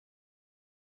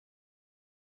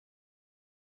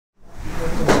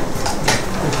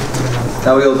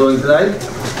How are we all doing tonight?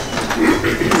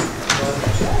 Good.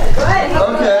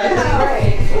 Okay.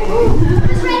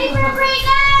 Who's ready for a great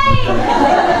night?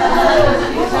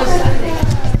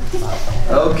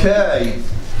 Okay.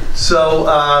 So,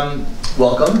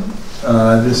 welcome.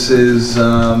 This is,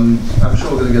 I'm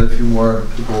sure we're going to get a few more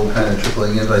people kind of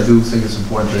trickling in, but I do think it's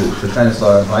important to kind of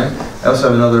start on time. I also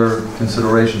have another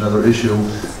consideration, another issue,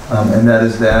 and that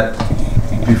is that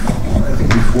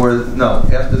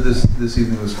after this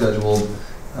evening was scheduled,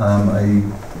 I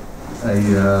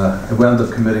wound up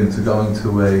committing to going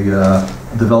to a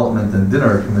development and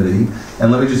dinner committee.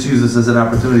 And let me just use this as an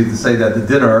opportunity to say that the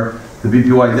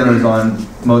BPY dinner is on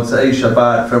Motzei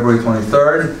Shabbat, February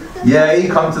 23rd. Yay,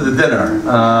 come to the dinner.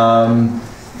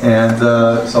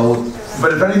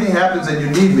 But if anything happens and you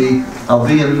need me, I'll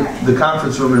be in the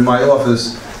conference room in my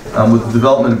office with the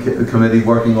development committee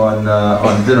working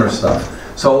on dinner stuff.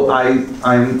 So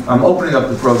I'm opening up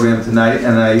the program tonight,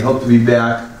 and I hope to be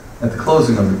back at the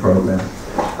closing of the program.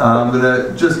 I'm going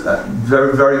to just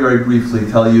very, very, very briefly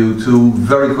tell you two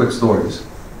very quick stories.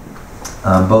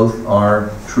 Both are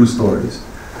true stories.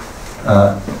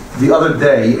 The other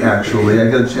day, actually, I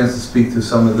got a chance to speak to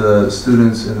some of the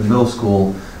students in the middle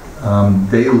school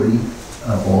daily,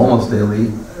 or almost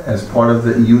daily, as part of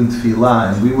the Iyun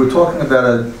Tefillah, and we were talking about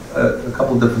a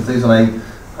couple of different things, and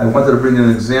I wanted to bring in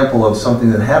an example of something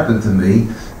that happened to me.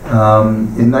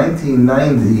 In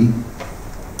 1990,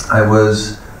 I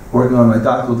was working on my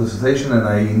doctoral dissertation, and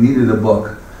I needed a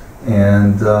book,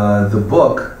 and the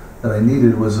book that I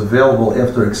needed was available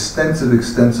after extensive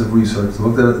research. The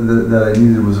book that I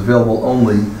needed was available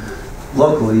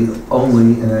locally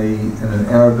only in an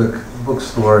Arabic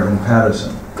bookstore in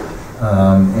Patterson.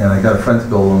 And I got a friend to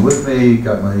go along with me,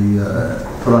 got my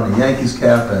put on a Yankees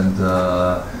cap,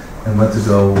 and went to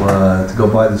go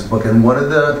buy this book. And one of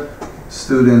the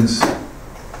students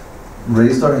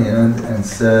raised her hand and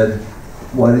said,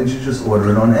 "Why didn't you just order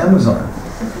it on Amazon?"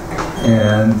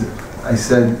 And I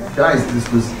said, "Guys, this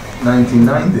was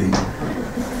 1990.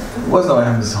 There was no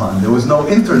Amazon. There was no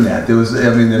internet. There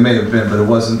may have been, but it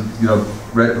wasn't,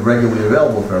 regularly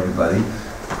available for everybody."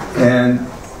 And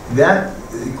that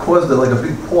caused like a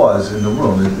big pause in the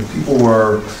room. The people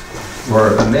were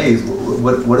amazed.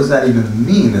 What does that even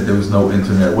mean, that there was no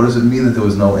internet? What does it mean that there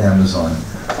was no Amazon?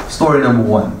 Story number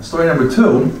one. Story number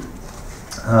two.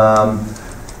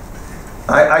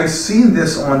 I've seen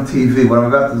this on TV. What I'm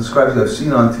about to describe is I've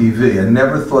seen on TV. I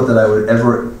never thought that I would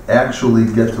ever actually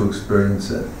get to experience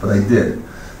it, but I did.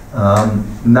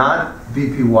 Not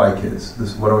BPY kids.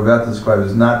 What I'm about to describe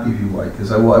is not BPY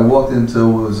kids. I walked into,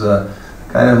 it was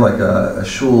kind of like a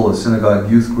shul, a synagogue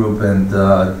youth group, and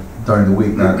during the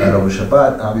week, not over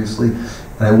Shabbat, obviously.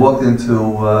 And I walked into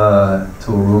a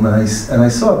room, and I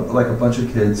saw like a bunch of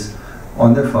kids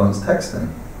on their phones texting.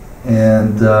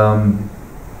 And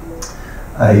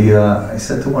I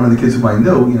said to one of the kids whom I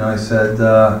knew, I said,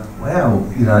 "Wow,"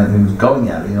 and he was going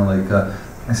at it,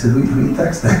 I said, "Who are you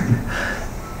texting?"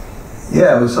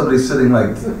 Yeah, it was somebody sitting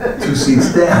like 2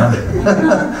 seats down.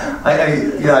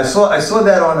 I saw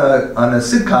that on a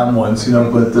sitcom once,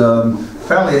 but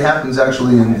apparently it happens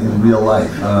actually in real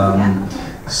life.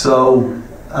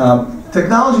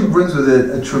 Technology brings with it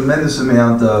a tremendous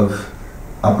amount of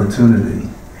opportunity,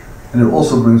 and it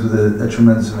also brings with it a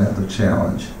tremendous amount of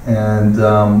challenge. And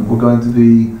we're going to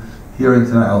be hearing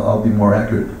tonight, I'll be more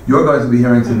accurate, you're going to be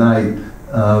hearing tonight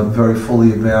very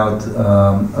fully about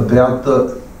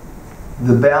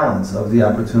the balance of the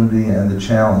opportunity and the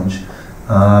challenge.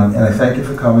 And I thank you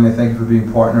for coming. I thank you for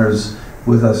being partners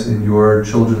with us in your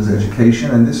children's education.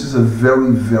 And this is a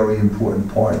very, very important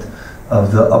part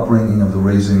of the upbringing, of the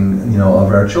raising,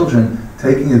 of our children,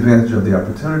 taking advantage of the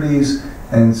opportunities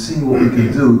and seeing what we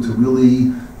can do to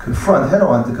really confront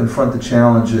the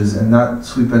challenges and not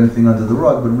sweep anything under the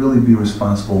rug, but really be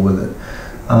responsible with it.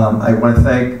 I want to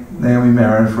thank Naomi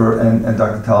Marin and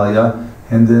Dr. Talia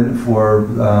Hinden for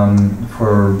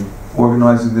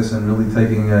organizing this and really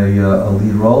taking a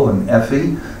lead role, and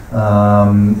Effie.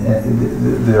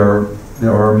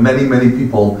 There are many, many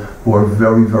people who are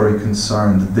very, very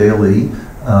concerned daily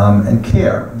and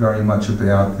care very much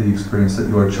about the experience that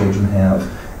your children have,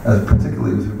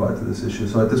 particularly with regard to this issue.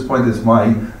 So at this point, it's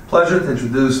my pleasure to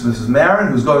introduce Mrs. Marin,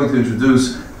 who's going to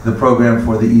introduce the program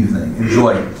for the evening.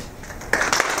 Enjoy.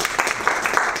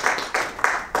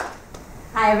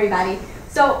 Hi, everybody.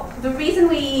 So the reason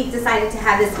we decided to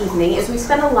have this evening is we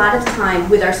spent a lot of time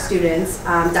with our students.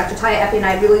 Dr. Taya Epi and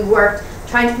I really worked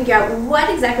trying to figure out what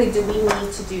exactly do we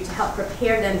need to do to help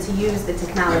prepare them to use the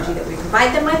technology that we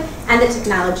provide them with and the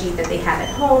technology that they have at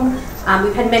home.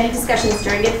 We've had many discussions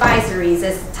during advisories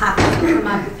as topics come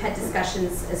up. We've had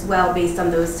discussions as well based on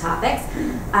those topics.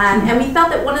 And we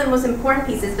felt that one of the most important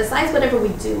pieces, besides whatever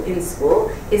we do in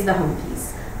school, is the home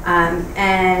piece.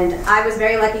 And I was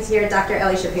very lucky to hear Dr.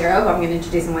 Shapiro, who I'm going to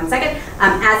introduce in one second,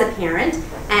 as a parent.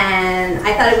 And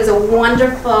I thought it was a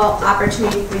wonderful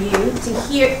opportunity for you to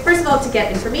hear, first of all, to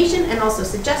get information and also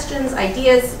suggestions,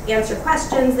 ideas, answer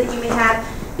questions that you may have.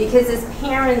 Because as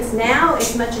parents now,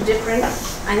 it's much different,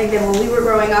 I think, than when we were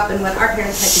growing up and what our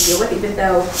parents had to deal with, even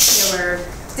though there were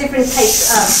different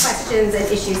types of questions and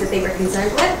issues that they were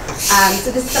concerned with.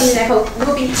 So this is something that I hope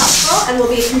will be helpful and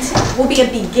will be a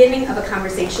beginning of a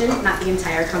conversation, not the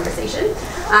entire conversation.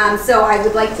 So I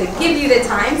would like to give you the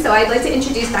time. So I'd like to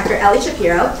introduce Dr.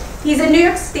 Shapiro. He's a New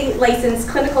York State licensed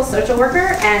clinical social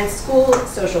worker and school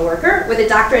social worker with a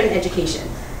doctorate in education.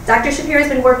 Dr. Shapiro has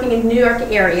been working in the New York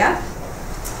area,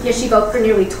 Yeshiva, for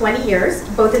nearly 20 years,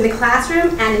 both in the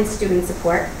classroom and in student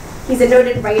support. He's a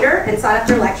noted writer and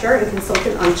sought-after lecturer and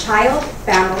consultant on child,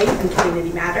 family, and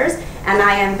community matters. And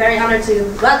I am very honored to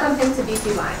welcome him to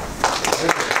BPY.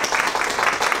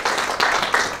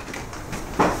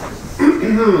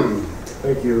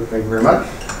 Thank you very much.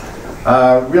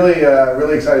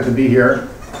 Really excited to be here.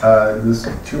 Is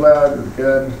this too loud? Is it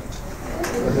good?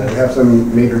 We have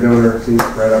some major donor seats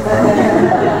right up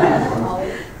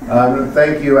front.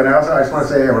 Thank you, and I just want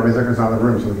to say, Rabbi Zucker's not in the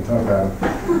room, so we can talk about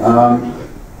him.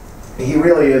 He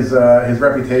really is, his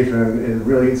reputation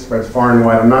really spreads far and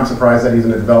wide. I'm not surprised that he's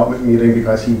in a development meeting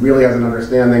because he really has an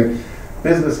understanding,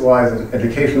 business-wise,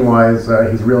 education-wise.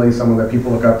 He's really someone that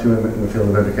people look up to in the field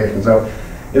of education. So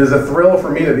it is a thrill for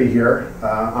me to be here.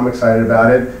 I'm excited about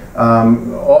it.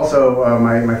 Also,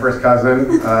 my first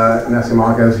cousin, Nessie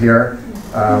Malka, is here.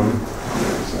 I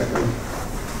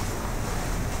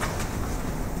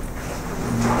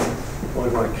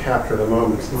want to capture the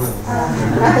moment.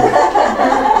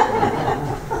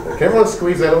 Can everyone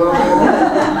squeeze that a little bit?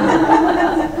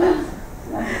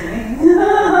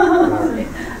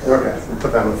 Okay, we'll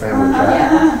put that in the family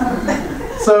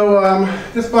chat. So,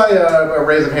 just by a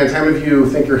raise of hands, how many of you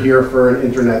think you're here for an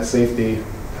internet safety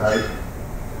type?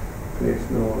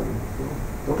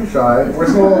 Don't be shy. We're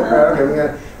small.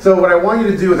 Okay, so what I want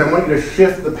you to do is I want you to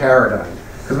shift the paradigm.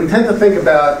 Because we tend to think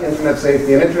about internet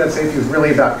safety, and internet safety is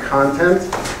really about content.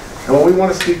 And what we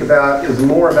want to speak about is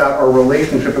more about our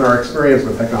relationship and our experience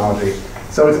with technology.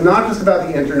 So it's not just about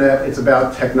the internet, it's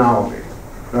about technology.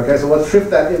 Okay, so let's shift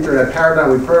that internet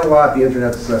paradigm. We've heard a lot, the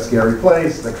internet's a scary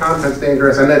place, the content's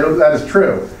dangerous, and that is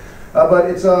true. But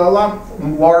it's a lot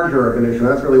larger of an issue, and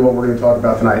that's really what we're going to talk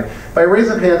about tonight. By raise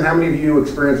of hands, how many of you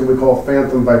experience what we call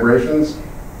phantom vibrations?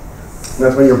 And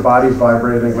that's when your body's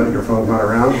vibrating but your phone's not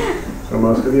around. So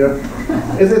most of you.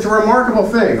 It's a remarkable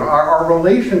thing. Our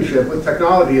relationship with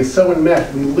technology is so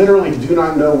enmeshed, we literally do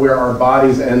not know where our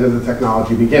body's end of the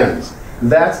technology begins.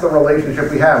 That's the relationship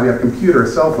we have. We have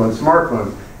computers, cell phones,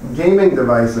 smartphones, gaming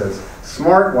devices,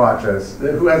 smartwatches.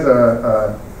 Who has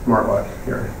a smartwatch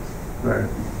here? Right.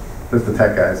 Just the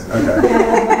tech guys. Okay.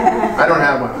 I don't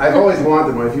have one. I've always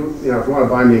wanted one. If you want to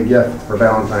buy me a gift for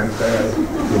Valentine's Day,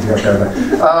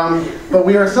 but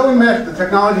we are so enmeshed. The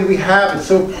technology we have is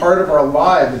so part of our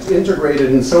lives. It's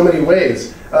integrated in so many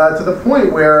ways to the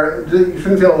point where you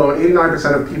shouldn't feel alone.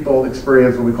 89% of people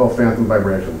experience what we call phantom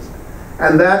vibrations,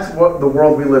 and that's what the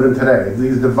world we live in today.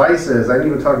 These devices. I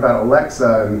didn't even talk about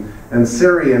Alexa and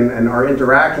Siri and our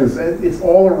interactions. It's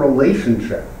all a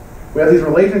relationship. We have these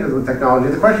relationships with technology.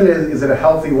 The question is it a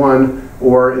healthy one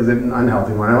or is it an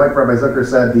unhealthy one? I like Rabbi Zucker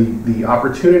said, the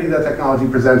opportunity that technology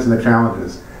presents and the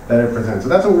challenges that it presents. So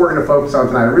that's what we're going to focus on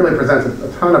tonight. It really presents a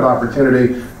ton of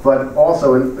opportunity, but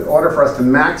also in order for us to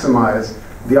maximize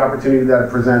the opportunity that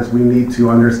it presents, we need to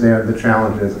understand the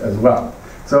challenges as well.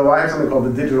 So I have something called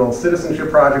the Digital Citizenship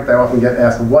Project. I often get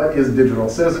asked, what is digital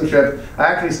citizenship? I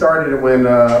actually started it when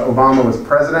Obama was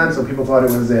president, so people thought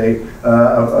it was a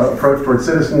approach towards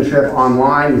citizenship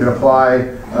online. You could apply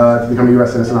to become a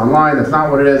US citizen online. That's not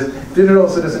what it is. Digital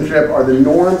citizenship are the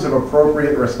norms of appropriate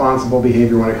and responsible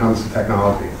behavior when it comes to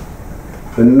technology.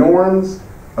 The norms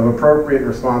of appropriate and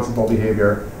responsible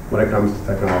behavior when it comes to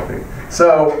technology.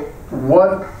 So,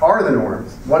 what are the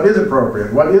norms? What is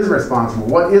appropriate? What is responsible?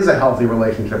 What is a healthy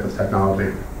relationship with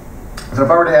technology? So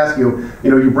if I were to ask you,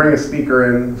 you bring a speaker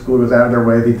in, the school was out of their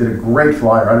way, they did a great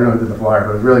flyer. I don't know who did the flyer,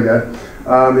 but it was really good.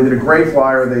 They did a great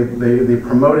flyer, they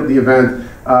promoted the event,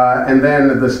 and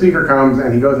then the speaker comes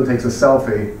and he goes and takes a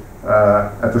selfie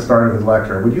at the start of his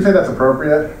lecture. Would you say that's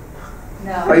appropriate?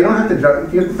 No. Oh, you don't have to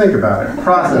jump, you have to think about it,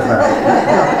 process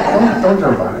that. Don't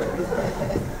jump on it.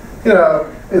 You know,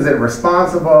 is it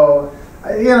responsible?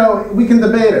 You know, we can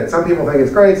debate it. Some people think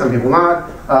it's great, some people not.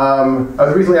 I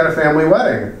was recently at a family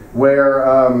wedding where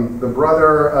the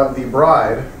brother of the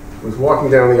bride was walking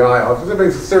down the aisle.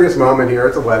 It's a serious moment here,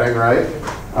 it's a wedding, right?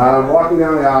 Walking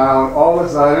down the aisle, all of a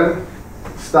sudden,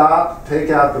 stop, take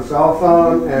out the cell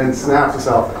phone, and snap the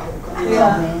selfie.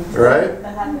 Yeah. Right?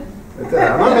 That happened.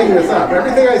 I'm not making this up.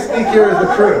 Everything I speak here is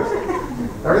the truth.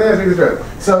 Everything I speak is the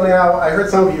truth. So now, I heard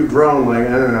some of you groan like,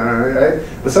 right?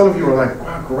 But some of you were like,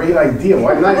 wow, great idea.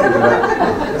 Why didn't I think of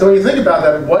that? So when you think about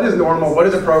that, what is normal, what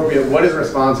is appropriate, what is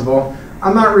responsible,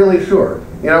 I'm not really sure.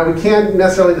 You know, we can't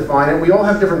necessarily define it. We all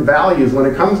have different values when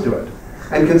it comes to it.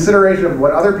 And consideration of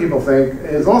what other people think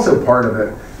is also part of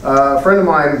it. A friend of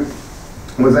mine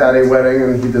was at a wedding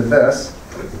and he did this.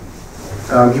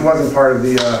 He wasn't part of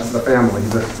the family, he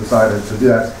just decided to do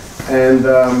that. And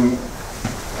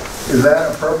is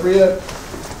that appropriate?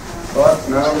 Thoughts?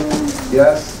 No?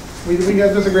 Yes? We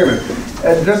have disagreement.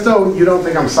 And just so you don't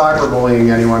think I'm cyberbullying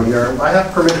anyone here, I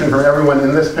have permission from everyone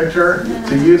in this picture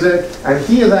to use it, and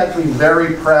he is actually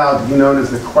very proud to be known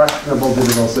as the questionable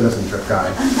digital citizenship guy.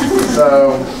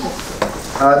 So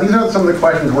these are some of the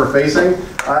questions we're facing,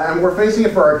 and we're facing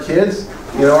it for our kids.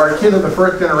 You know, our kids are the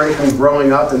first generation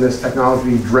growing up in this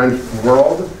technology-drenched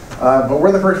world. But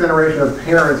we're the first generation of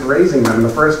parents raising them, and the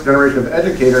first generation of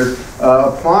educators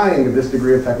applying this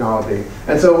degree of technology.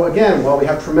 And so again, while we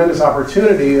have tremendous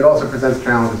opportunity, it also presents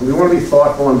challenges. And we want to be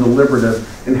thoughtful and deliberative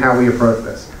in how we approach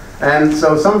this. And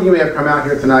so some of you may have come out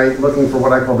here tonight looking for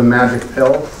what I call the magic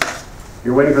pill.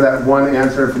 You're waiting for that one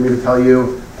answer for me to tell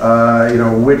you, you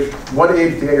know, what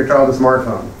age to get your child a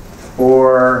smartphone.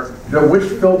 Or, you know, which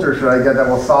filter should I get that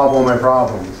will solve all my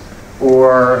problems.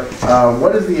 Or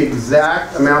what is the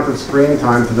exact amount of screen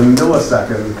time to the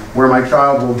millisecond where my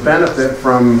child will benefit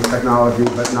from technology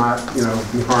but not, you know,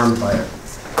 be harmed by it,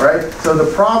 right? So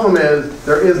the problem is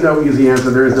there is no easy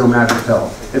answer, there is no magic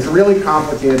pill. It's really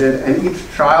complicated, and each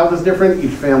child is different,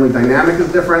 each family dynamic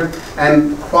is different,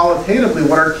 and qualitatively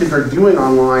what our kids are doing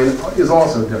online is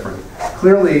also different.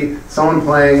 Clearly, someone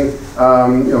playing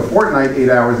you know, Fortnite 8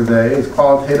 hours a day is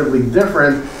qualitatively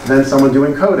different than someone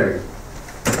doing coding.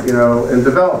 You know, and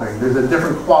developing. There's a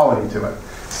different quality to it.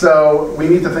 So we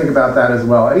need to think about that as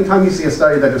well. Anytime you see a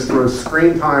study that just throws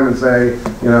screen time and say,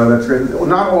 you know, that's great. Well,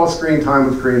 not all screen time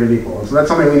was created equal. So that's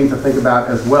something we need to think about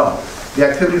as well. The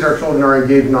activities our children are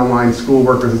engaged in online,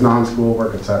 schoolwork versus non-school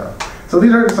work, etc. So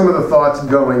these are some of the thoughts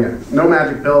going in. No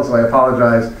magic pill, so I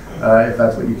apologize if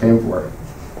that's what you came for.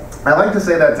 I like to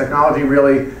say that technology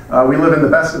really, we live in the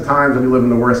best of times and we live in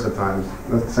the worst of times.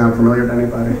 Does that sound familiar to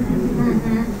anybody?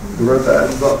 Who wrote that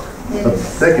book?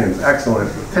 Dickens, excellent.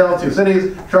 Tale of Two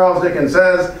Cities, Charles Dickens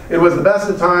says, it was the best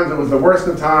of times, it was the worst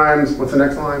of times. What's the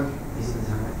next line?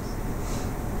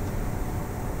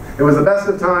 It was the best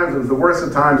of times, it was the worst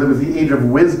of times, it was the age of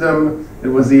wisdom, it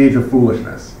was the age of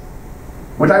foolishness.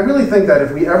 Which I really think that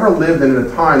if we ever lived in a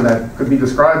time that could be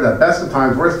described as best of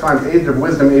times, worst of times, age of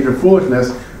wisdom, age of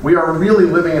foolishness, we are really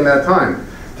living in that time.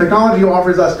 Technology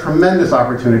offers us tremendous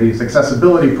opportunities,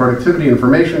 accessibility, productivity,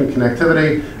 information,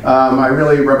 connectivity.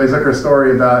 Rabbi Zucker's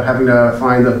story about having to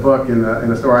find a book in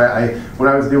a store. When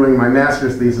I was doing my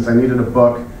master's thesis, I needed a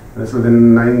book. This was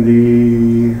in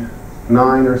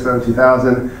 99 or so,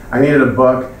 2000. I needed a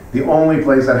book. The only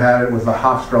place that had it was the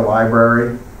Hofstra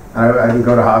Library. I didn't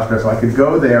go to Hofstra, so I could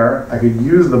go there, I could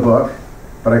use the book,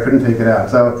 but I couldn't take it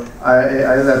out. So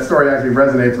that story actually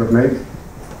resonates with me.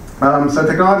 So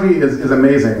technology is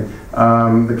amazing.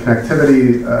 The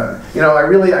connectivity, you know, I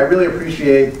really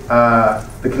appreciate the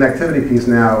connectivity piece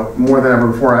now more than ever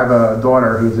before. I have a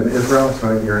daughter who's in Israel,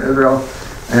 spending a year in Israel,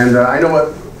 and I know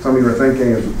what some of you are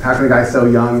thinking, how can a guy so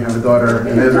young have a daughter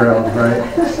in Israel, right?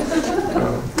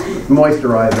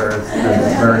 Moisturizer is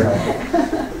very helpful.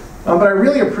 But I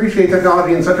really appreciate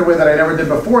technology in such a way that I never did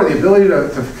before. The ability to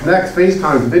connect,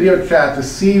 FaceTime, video chat, to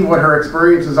see what her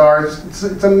experiences are,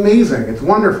 it's amazing, it's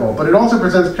wonderful. But it also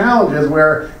presents challenges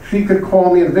where she could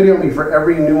call me and video me for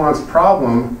every nuanced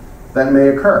problem that may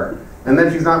occur. And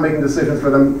then she's not making decisions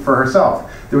for herself.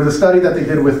 There was a study that they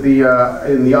did with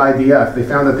in the IDF. They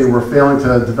found that they were failing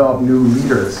to develop new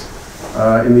leaders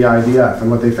in the IDF.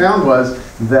 And what they found was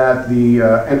that the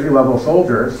entry-level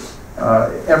soldiers,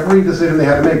 every decision they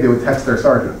had to make, they would text their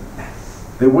sergeant.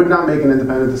 They would not make an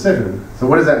independent decision. So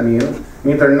what does that mean? It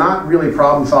means they're not really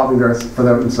problem solving for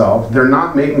themselves. They're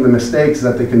not making the mistakes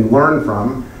that they can learn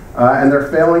from. And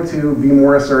they're failing to be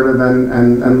more assertive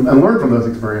and learn from those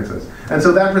experiences. And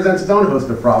so that presents its own host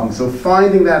of problems. So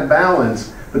finding that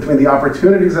balance between the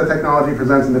opportunities that technology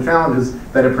presents and the challenges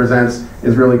that it presents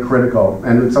is really critical.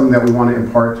 And it's something that we want to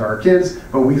impart to our kids,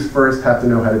 but we first have to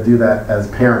know how to do that as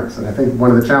parents. And I think one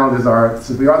of the challenges are,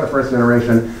 since we are the first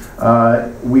generation,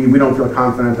 we don't feel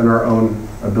confident in our own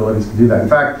abilities to do that. In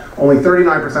fact, only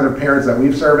 39% of parents that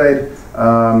we've surveyed,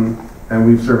 and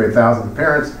we've surveyed thousands of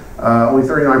parents, only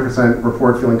 39%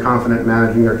 report feeling confident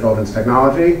managing their children's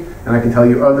technology. And I can tell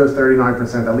you, of those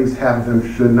 39%, at least half of them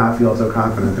should not feel so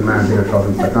confident in managing their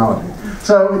children's technology.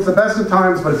 So it's the best of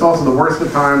times, but it's also the worst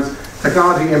of times.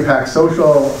 Technology impacts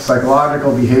social,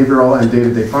 psychological, behavioral, and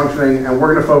day-to-day functioning, and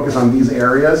we're going to focus on these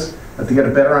areas to get a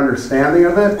better understanding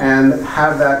of it and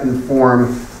have that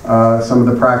inform some of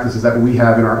the practices that we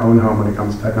have in our own home when it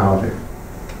comes to technology.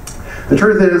 The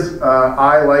truth is,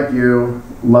 I, like you,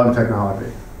 love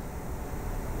technology.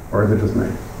 Or is it just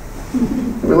me?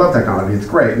 We love technology, it's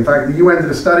great. In fact, the UN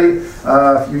did a study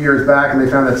a few years back, and they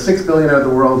found that 6 billion out of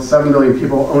the world, 7 billion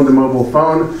people owned a mobile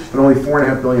phone, but only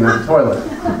 4.5 billion had a toilet.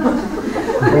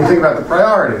 When you think about the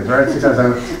priorities, right?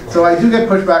 So I do get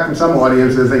pushback from some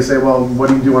audiences. They say, well, what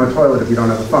do you do on a toilet if you don't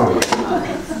have a phone?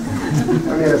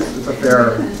 I mean, it's a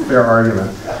fair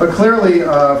argument. But clearly,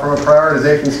 from a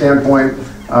prioritization standpoint,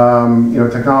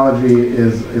 technology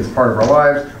is part of our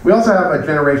lives. We also have a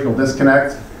generational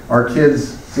disconnect. Our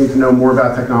kids seem to know more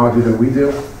about technology than we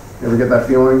do. You ever get that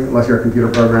feeling? Unless you're a computer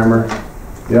programmer.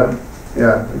 Yeah?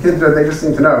 Yeah. The kids, they just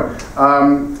seem to know.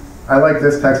 I like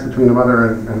this text between a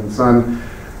mother and son.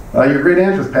 Your great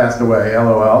aunt just passed away,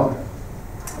 LOL.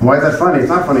 Why is that funny? It's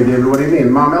not funny, David. What do you mean?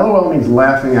 Mom, LOL means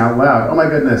laughing out loud. Oh my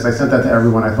goodness, I sent that to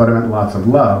everyone. I thought it meant lots of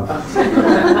love.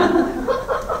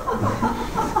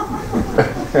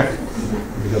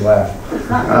 Good laugh.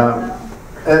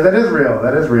 And that is real.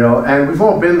 That is real. And we've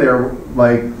all been there.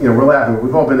 We're laughing.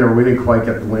 We've all been there where we didn't quite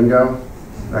get the lingo.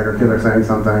 Like our kids are saying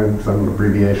something, some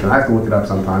abbreviation. I have to look it up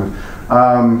sometimes.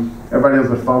 Everybody knows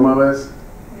what FOMO is?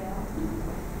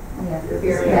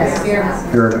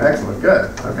 Fear. Excellent.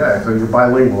 Good. Okay. So you're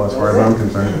bilingual as far as I'm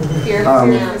concerned.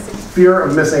 Fear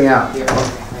of missing out.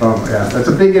 FOMO. Yeah. That's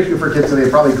a big issue for kids today.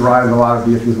 It probably drives a lot of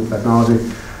the issues with technology.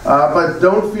 But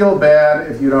don't feel bad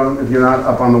if you're not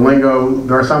up on the lingo.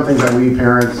 There are some things that we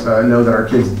parents know that our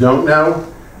kids don't know.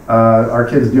 Our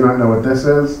kids do not know what this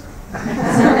is.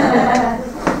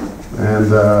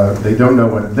 And they don't know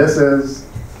what this is.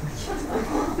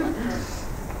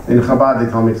 In Chabad, they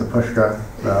tell me it's a pushka.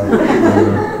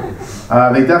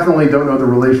 They definitely don't know the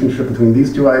relationship between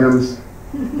these two items.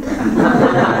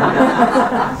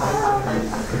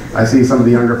 I see some of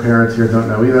the younger parents here don't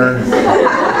know either.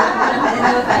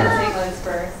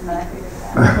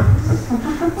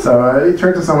 So you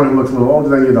turn to someone who looks a little older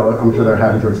than you, I'm sure they're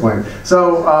happy to explain.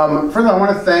 So first of all, I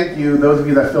want to thank you, those of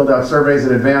you that filled out surveys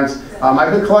in advance. I've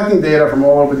been collecting data from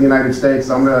all over the United States,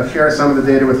 so I'm going to share some of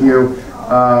the data with you.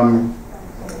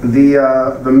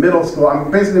 The middle school,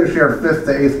 I'm basically going to share 5th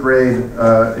to 8th grade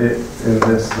in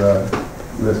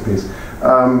this piece.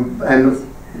 And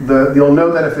you'll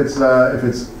know that if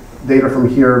it's data from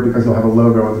here because you'll have a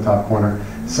logo in the top corner.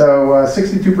 So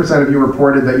 62% of you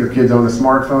reported that your kids own a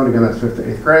smartphone. Again, that's 5th to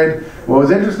 8th grade. What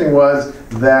was interesting was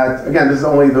that, again, this is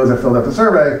only those that filled out the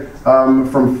survey,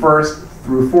 from 1st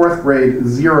through 4th grade,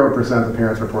 0% of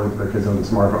parents reported that their kids owned a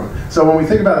smartphone. So when we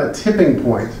think about a tipping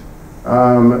point,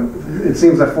 it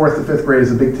seems that 4th to 5th grade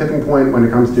is a big tipping point when it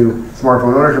comes to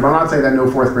smartphone ownership. I'm not saying that no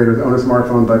 4th graders own a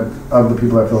smartphone, but of the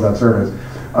people that filled out surveys.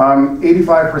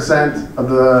 85% of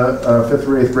the 5th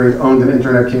through 8th grade owned an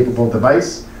internet-capable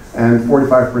device, and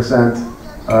 45%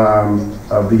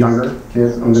 of the younger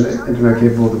kids owned an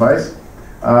internet-capable device.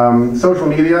 Social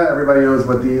media, everybody knows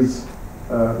what these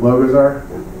logos are.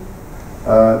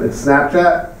 It's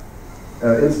Snapchat,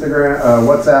 Instagram,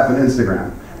 WhatsApp, and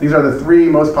Instagram. These are the 3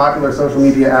 most popular social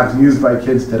media apps used by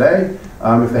kids today.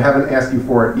 If they haven't asked you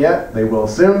for it yet, they will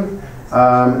soon.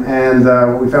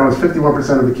 What we found was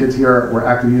 51% of the kids here were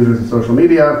active users of social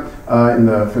media. In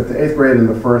the 5th to 8th grade, in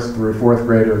the 1st through 4th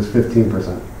grade, it was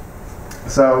 15%.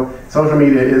 So social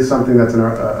media is something that's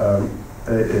something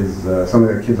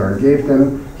that kids are engaged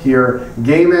in here.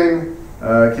 Gaming,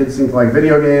 kids seem to like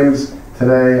video games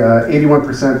today.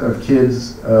 81% of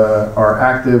kids are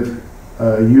active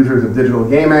users of digital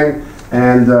gaming,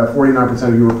 and 49%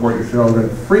 of you report your children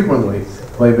frequently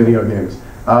play video games.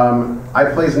 I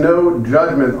place no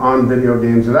judgment on video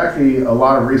games. There's actually a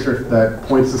lot of research that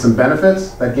points to some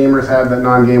benefits that gamers have that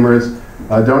non-gamers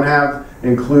don't have,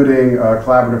 including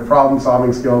collaborative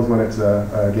problem-solving skills when it's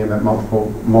a game that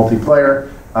multiplayer,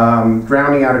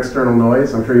 drowning out external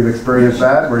noise. I'm sure you've experienced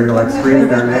that, where you're like screaming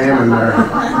their name, and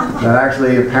that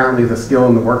actually apparently is a skill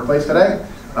in the workplace today.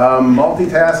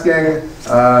 Multitasking,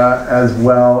 as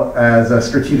well as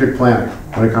strategic planning.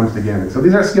 when it comes to gaming. So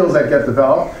these are skills that get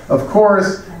developed. Of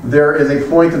course, there is a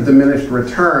point of diminished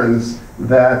returns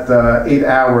that 8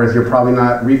 hours, you're probably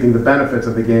not reaping the benefits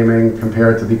of the gaming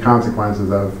compared to the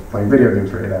consequences of playing video games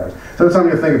for 8 hours. So it's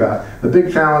something to think about. The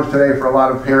big challenge today for a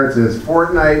lot of parents is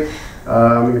Fortnite.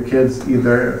 Your kids,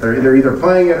 they're either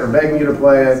playing it or begging you to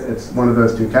play it. It's one of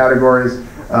those two categories.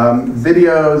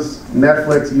 Videos,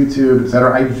 Netflix, YouTube,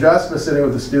 etc. I just was sitting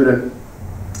with a student,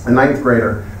 a 9th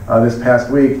grader, this past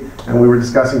week, and we were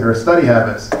discussing her study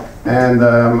habits. And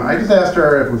I just asked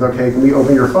her if it was okay, can we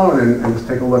open your phone and just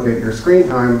take a look at your screen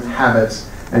time habits?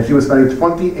 And she was spending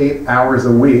 28 hours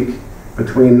a week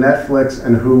between Netflix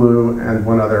and Hulu and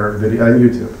one other video, and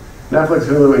YouTube. Netflix,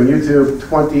 Hulu, and YouTube,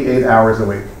 28 hours a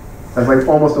week. That's like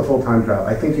almost a full-time job.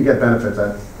 I think you get benefits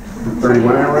at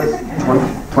 31 hours,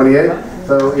 28?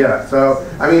 So yeah, so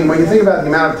I mean, when you think about the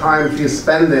amount of time she's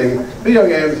spending video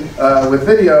games with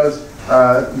videos,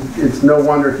 it's no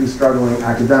wonder she's struggling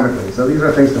academically. So these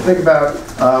are things to think about.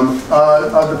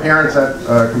 Of the parents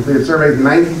that completed surveys,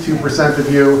 92% of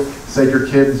you said your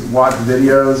kids watch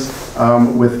videos,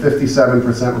 with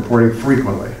 57% reporting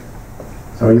frequently.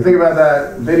 So when you think about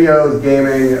that, videos,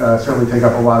 gaming certainly take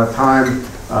up a lot of time.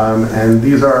 And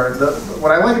these are,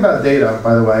 what I like about data,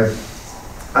 by the way,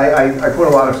 I quote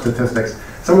a lot of statistics.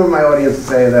 Some of my audience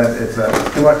say that it's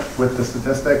too much with the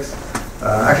statistics.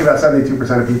 Actually, about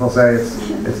 72% of people say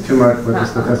it's too much with the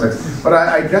statistics. But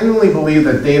I genuinely believe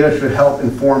that data should help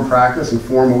inform practice,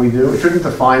 inform what we do. It shouldn't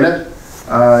define it.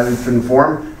 It should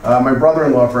inform. My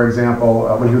brother-in-law, for example,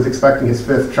 when he was expecting his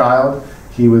 5th child,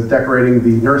 he was decorating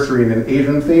the nursery in an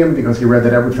Asian theme because he read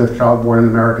that every 5th child born in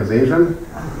America is Asian.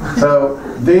 So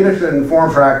data should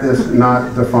inform practice,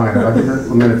 not define it. I'll give it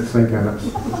a minute to sink in.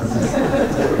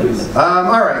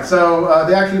 All right, so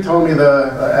they actually told me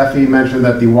the FE mentioned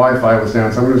that the Wi-Fi was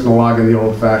down, so I'm just going to log in the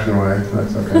old-fashioned way.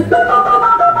 That's okay.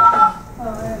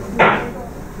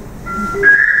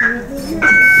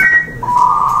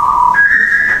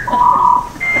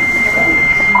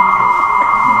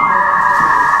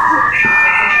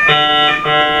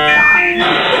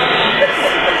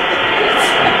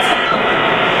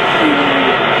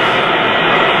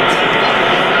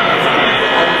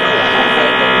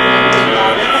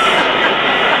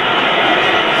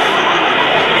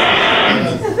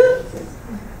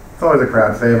 It's always a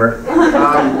crowd favorite.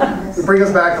 It brings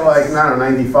us back to like, I don't know,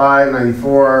 95,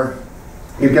 94.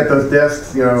 You'd get those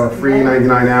discs, you know, free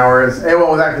 99 hours. AOL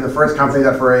was actually the first company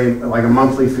that for a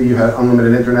monthly fee you had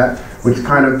unlimited internet, which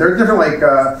kind of, there are different like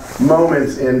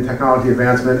moments in technology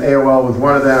advancement. AOL was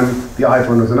one of them, the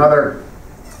iPhone was another.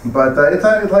 But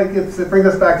it brings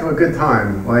us back to a good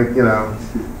time. Like, you know,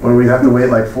 when we'd have to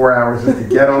wait like 4 hours just to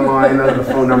get online, none of the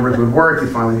phone numbers would work.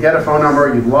 You'd finally get a phone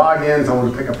number, you'd log in, someone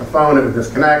would pick up the phone, it would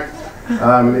disconnect.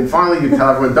 And finally you'd tell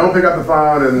everyone, don't pick up the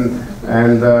phone,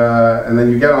 and then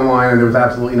you get online and there was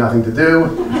absolutely nothing to do.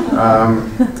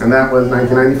 And that was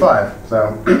 1995. So,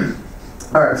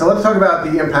 all right, so let's talk about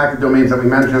the impact of domains that we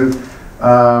mentioned.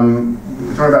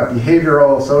 We're talking about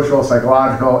behavioral, social,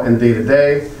 psychological, and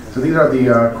day-to-day. So these are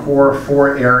the core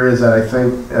 4 areas that I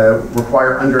think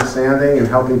require understanding and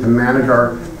helping to manage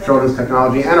our children's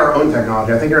technology and our own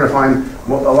technology. I think you're going to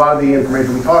find a lot of the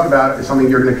information we talk about is something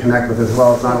you're going to connect with as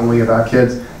well. It's not only about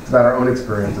kids, it's about our own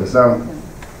experiences. So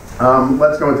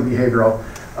let's go into behavioral.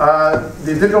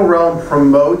 The digital realm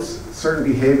promotes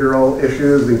certain behavioral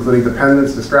issues, including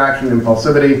dependence, distraction,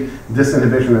 impulsivity,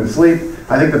 disinhibition, and sleep.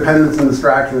 I think dependence and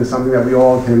distraction is something that we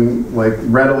all can like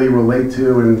readily relate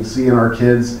to and see in our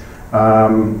kids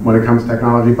when it comes to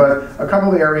technology. But a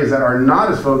couple of areas that are not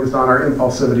as focused on are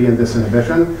impulsivity and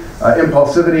disinhibition.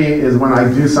 Impulsivity is when I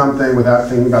do something without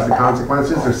thinking about the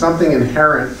consequences. There's something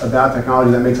inherent about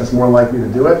technology that makes us more likely to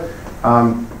do it.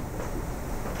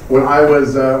 When I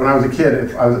was a kid,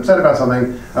 if I was upset about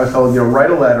something, I was told, you know, write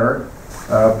a letter,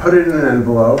 put it in an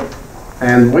envelope,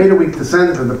 and wait a week to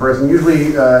send it to the person.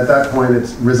 Usually at that point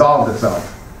it's resolved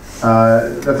itself.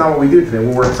 That's not what we do today.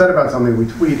 When we're upset about something, we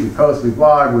tweet, we post, we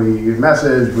blog, we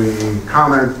message, we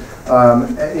comment.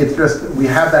 It's just, we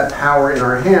have that power in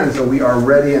our hands, so we are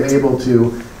ready and able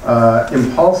to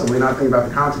impulsively not think about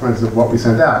the consequences of what we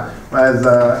sent out.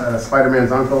 As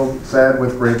Spider-Man's uncle said,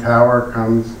 with great power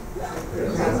comes...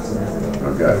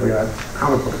 Oh good, we got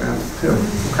comic book fans too.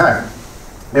 Okay.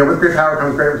 Yeah, with great power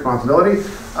comes great responsibility.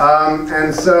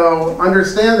 And so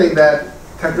understanding that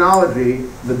technology,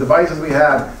 the devices we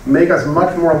have, make us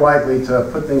much more likely to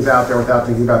put things out there without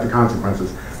thinking about the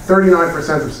consequences.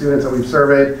 39% of students that we've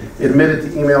surveyed admitted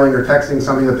to emailing or texting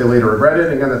something that they later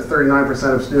regretted. Again, that's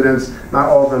 39% of students. Not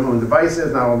all of them own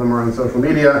devices, not all of them are on social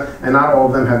media, and not all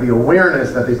of them have the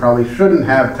awareness that they probably shouldn't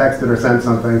have texted or sent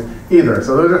something either.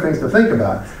 So those are things to think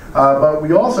about. But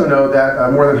we also know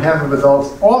that more than half of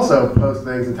adults also post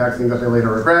things and text things that they later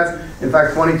regret. In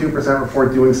fact, 22%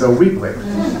 report doing so weekly.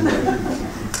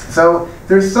 So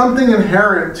there's something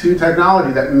inherent to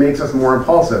technology that makes us more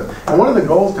impulsive. And one of the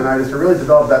goals tonight is to really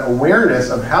develop that awareness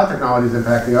of how technology is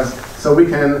impacting us so we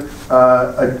can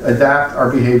adapt our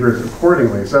behaviors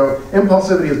accordingly. So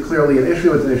impulsivity is clearly an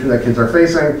issue. It's an issue that kids are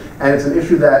facing, and it's an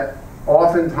issue that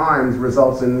oftentimes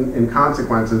results in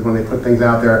consequences when they put things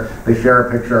out there. They share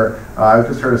a picture. I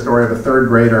just heard a story of a third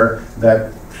grader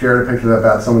that shared a picture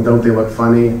about someone, don't they look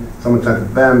funny? Someone sent it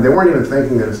to them. They weren't even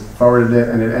thinking, they just forwarded it,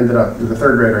 and it ended up, it was a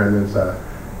third grader, and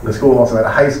the school also had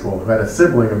a high school who had a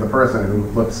sibling of the person who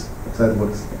looks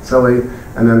silly,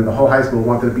 and then the whole high school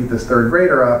wanted to beat this third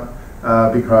grader up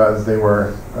because they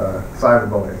were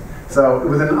cyberbullying. So it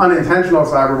was an unintentional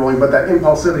cyberbullying, but that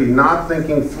impulsivity, not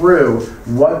thinking through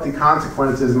what the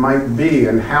consequences might be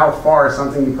and how far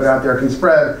something you put out there can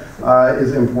spread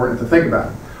is important to think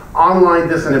about. Online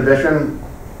disinhibition.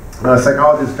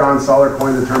 Psychologist John Suller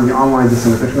coined the term the online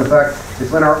disinhibition effect.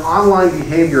 It's when our online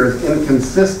behavior is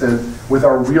inconsistent with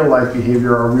our real life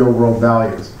behavior, our real world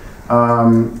values.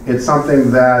 It's something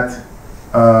that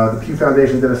the Pew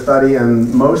Foundation did a study,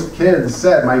 and most kids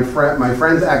said, my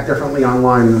friends act differently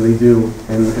online than they do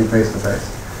in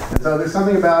face-to-face. And so there's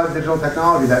something about digital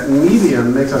technology, that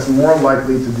medium makes us more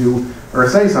likely to do or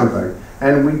say something.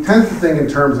 And we tend to think in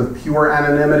terms of pure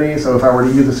anonymity. So if I were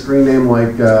to use a screen name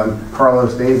like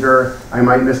Carlos Danger, I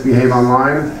might misbehave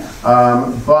online.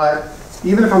 But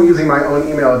even if I'm using my own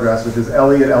email address, which is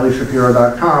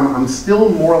ellie@ellieshapiro.com, I'm still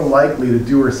more likely to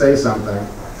do or say something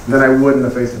than I would in a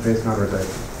face-to-face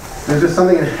conversation. There's just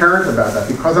something inherent about that.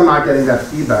 Because I'm not getting that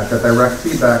feedback, that direct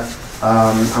feedback,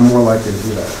 I'm more likely to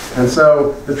do that. And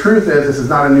so the truth is, this is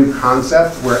not a new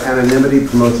concept where anonymity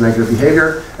promotes negative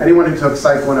behavior. Anyone who took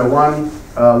Psych 101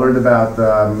 learned about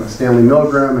Stanley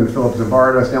Milgram and Philip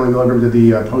Zimbardo. Stanley Milgram did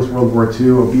the post-World War II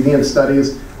obedience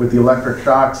studies with the electric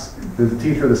shocks. The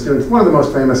teacher, the students, one of the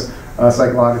most famous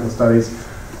psychological studies.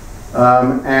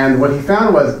 And what he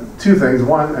found was two things.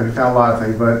 One, and he found a lot of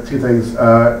things, but two things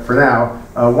for now.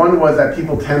 One was that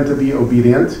people tend to be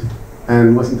obedient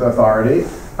and listen to authority.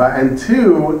 And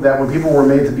two, that when people were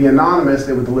made to be anonymous,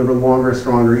 they would deliver longer,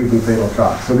 stronger, even fatal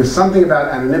shocks. So there's something about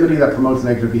anonymity that promotes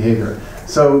negative behavior.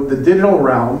 So the digital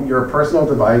realm, your personal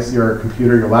device, your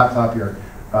computer, your laptop, your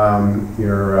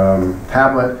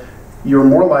tablet, you're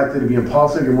more likely to be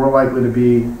impulsive, you're more likely to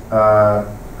be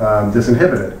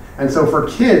disinhibited. And so for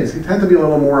kids who tend to be a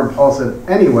little more impulsive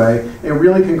anyway, it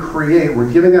really can create, we're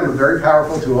giving them a very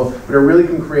powerful tool, but it really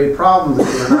can create problems if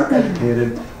they're not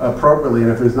educated appropriately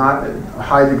and if there's not a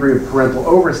high degree of parental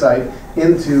oversight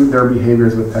into their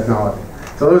behaviors with technology.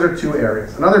 So those are two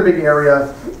areas. Another big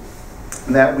area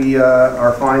that we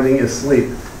are finding is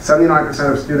sleep.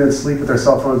 79% of students sleep with their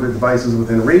cell phones or devices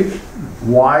within reach.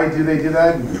 Why do they do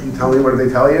that? You tell me, what do they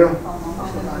tell you?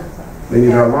 They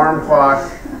need an alarm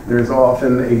clock. There's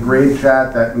often a grade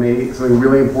chat that may, something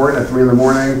really important at 3 in the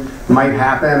morning might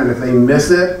happen, and if they miss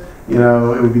it, you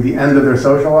know, it would be the end of their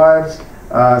social lives.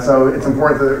 So it's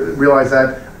important to realize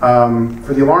that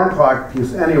for the alarm clock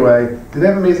piece anyway, do they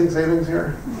have amazing savings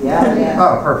here? Yeah.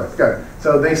 Oh, perfect, good.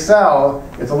 So they sell,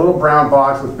 it's a little brown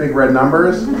box with big red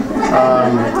numbers.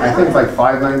 I think it's like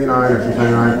 $5.99 or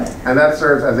 $6.99, and that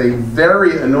serves as a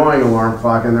very annoying alarm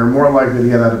clock, and they're more likely to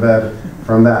get out of bed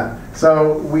from that.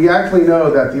 So we actually know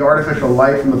that the artificial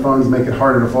light from the phones make it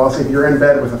harder to fall asleep. If you're in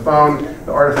bed with a phone,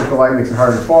 the artificial light makes it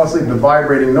harder to fall asleep. The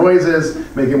vibrating noises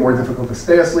make it more difficult to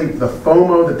stay asleep. The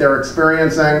FOMO that they're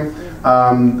experiencing,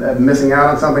 missing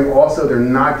out on something, also they're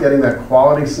not getting that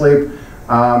quality sleep.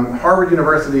 Harvard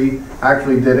University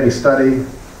actually did a study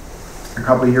a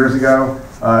couple of years ago.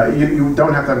 You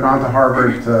don't have to have gone to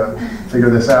Harvard to figure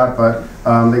this out, but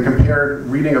they compared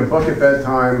reading a book at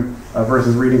bedtime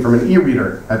versus reading from an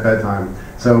e-reader at bedtime.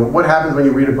 So what happens when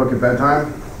you read a book at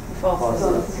bedtime?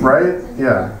 Right?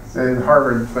 Yeah. And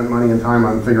Harvard spent money and time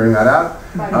on figuring that out.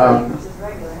 Friday night versus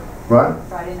regular. What?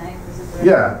 Friday night versus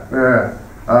regular.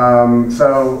 Yeah.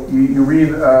 So you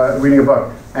read reading a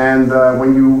book, and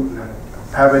when you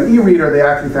have an e-reader, they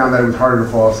actually found that it was harder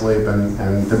to fall asleep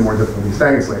and did more difficulty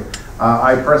staying asleep.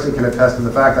 I personally can attest to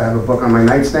the fact I have a book on my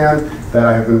nightstand that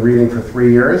I have been reading for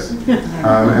 3 years,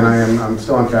 and I'm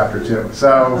still on chapter 2.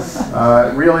 So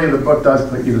really, the book does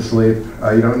put you to sleep.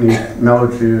 You don't need mellow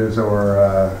chews or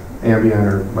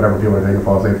Ambien or whatever people are taking to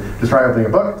fall asleep. Just try opening a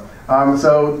book.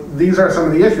 So these are some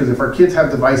of the issues. If our kids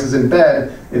have devices in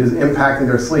bed, it is impacting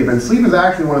their sleep. And sleep is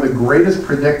actually one of the greatest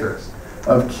predictors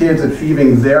of kids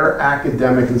achieving their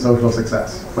academic and social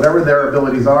success. Whatever their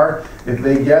abilities are, if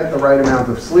they get the right amount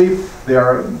of sleep, they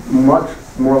are much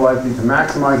more likely to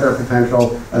maximize their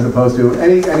potential, as opposed to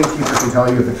any teacher can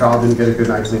tell you if a child didn't get a good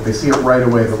night's sleep. They see it right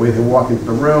away, the way they walk into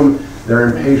the room, they're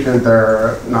impatient,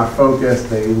 they're not focused,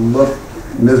 they look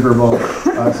miserable.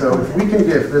 So if we can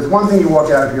give, there's one thing you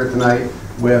walk out of here tonight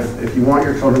with, if you want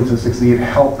your children to succeed,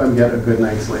 help them get a good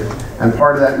night's sleep. And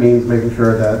part of that means making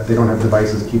sure that they don't have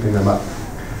devices keeping them up.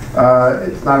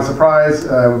 It's not a surprise,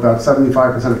 about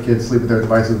 75% of kids sleep with their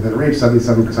devices within reach,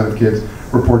 77% of kids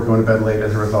report going to bed late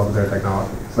as a result of their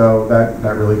technology. So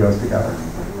that really goes together.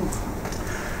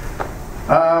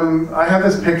 I have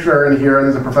this picture in here, and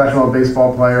there's a professional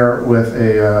baseball player with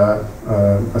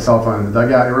a cell phone in the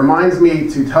dugout. It reminds me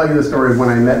to tell you the story of when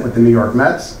I met with the New York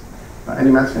Mets.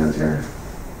 Any Mets fans here?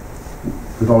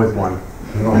 There's always one.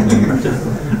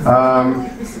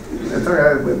 It's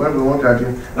okay, we won't judge you.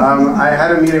 I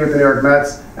had a meeting with the New York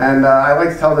Mets, and I like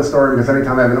to tell this story because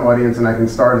anytime I have an audience and I can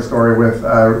start a story with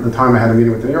the time I had a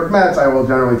meeting with the New York Mets, I will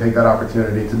generally take that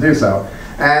opportunity to do so.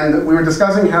 And we were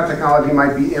discussing how technology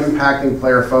might be impacting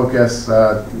player focus,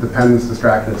 dependence,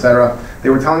 distraction, etc. They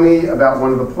were telling me about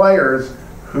one of the players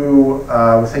who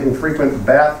was taking frequent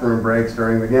bathroom breaks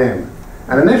during the game.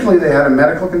 And initially they had a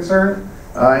medical concern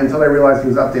until they realized he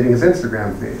was updating his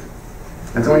Instagram feed.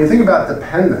 And so when you think about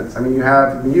dependence, I mean,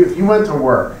 if you went to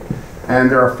work and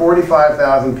there are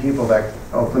 45,000 people that,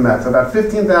 the Mets, about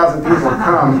 15,000 people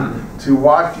come to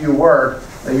watch you work,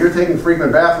 and you're taking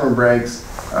frequent bathroom breaks,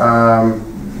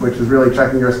 which is really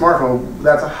checking your smartphone,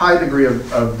 that's a high degree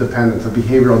of dependence, of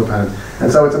behavioral dependence.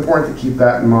 And so it's important to keep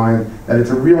that in mind, that it's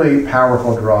a really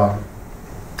powerful draw.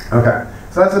 Okay,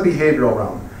 so that's the behavioral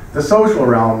realm. The social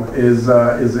realm is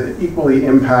equally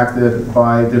impacted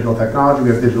by digital technology. We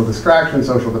have digital distraction,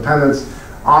 social dependence,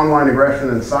 online aggression,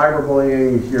 and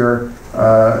cyberbullying. You hear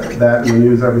that in the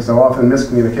news every so often.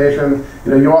 Miscommunication.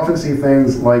 You often see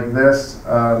things like this.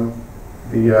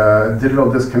 The digital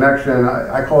disconnection.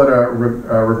 I call it a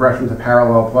regression to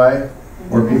parallel play,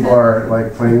 where people are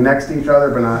like playing next to each other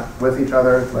but not with each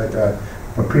other, like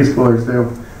what preschoolers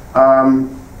do.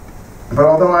 But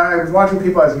although I was watching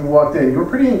people as you walked in, you were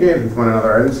pretty engaged with one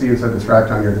another. I didn't see you so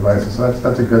distracted on your devices, so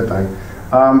that's a good thing.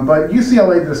 But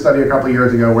UCLA did a study a couple of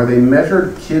years ago where they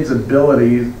measured kids'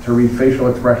 ability to read facial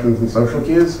expressions and social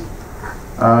cues,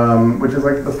 which is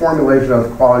like the formulation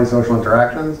of quality social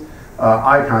interactions,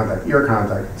 eye contact, ear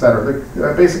contact, etc.,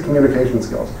 the basic communication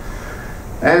skills.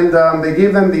 And they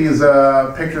gave them these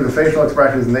pictures of facial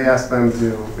expressions, and they asked them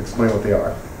to explain what they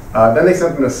are. Then they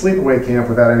sent them to a sleepaway camp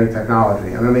without any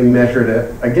technology, and then they measured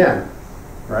it again,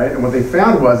 right? And what they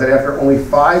found was that after only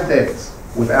 5 days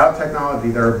without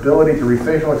technology, their ability to read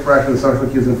facial expressions, social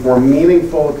cues, and form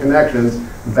meaningful connections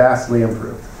vastly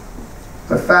improved.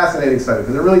 It's a fascinating study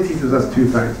because it really teaches us two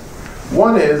things.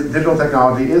 One is digital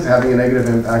technology is having a negative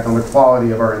impact on the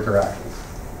quality of our interactions.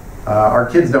 Our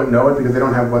kids don't know it because they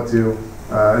don't have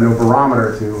no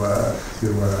barometer to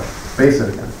base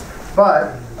it against.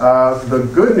 But the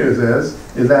good news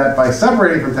is that by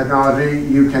separating from technology,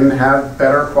 you can have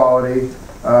better quality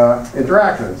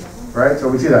interactions, right? So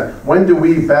we see that. When do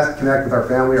we best connect with our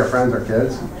family, our friends, our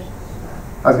kids?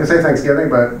 I was going to say Thanksgiving,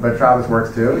 but Shabbos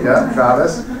works too. Yeah,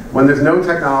 Shabbos. When there's no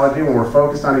technology, when we're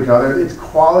focused on each other, it's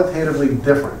qualitatively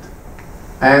different.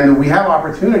 And we have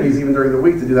opportunities even during the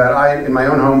week to do that. In my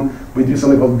own home, we do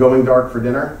something called going dark for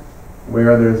dinner,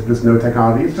 where there's just no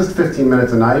technology. It's just 15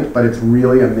 minutes a night, but it's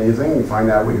really amazing. You find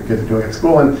out what your kids are doing at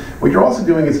school. And what you're also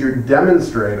doing is you're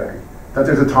demonstrating that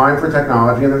there's a time for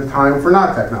technology and there's a time for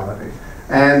not technology.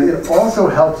 And it also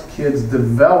helps kids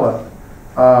develop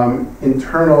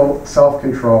internal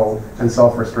self-control and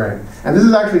self-restraint. And this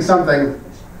is actually something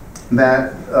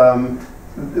that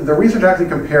the research actually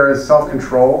compares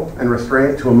self-control and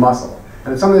restraint to a muscle.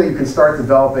 And it's something that you can start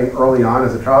developing early on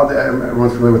as a child.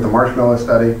 Everyone's familiar with the marshmallow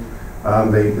study.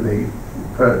 They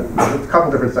put a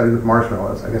couple different studies with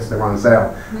marshmallows. I guess they were on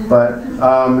sale. But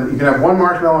you can have one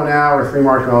marshmallow now or 3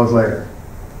 marshmallows later.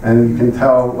 And you can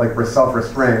tell like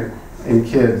self-restraint in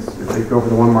kids if they go for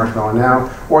the 1 marshmallow now,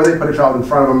 or they put a child in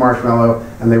front of a marshmallow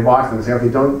and they watch them and say, okay,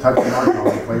 don't touch the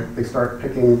marshmallow. Like they start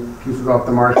picking pieces off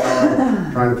the marshmallow,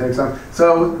 trying to take some.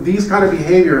 So these kind of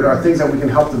behaviors are things that we can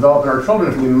help develop in our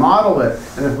children if we model it,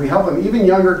 and if we help them, even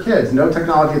younger kids, no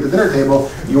technology at the dinner table,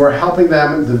 you are helping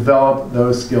them develop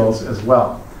those skills as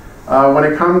well. When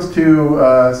it comes to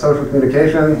social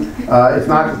communication, it's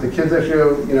not just a kids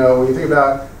issue. When you think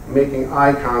about making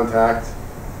eye contact,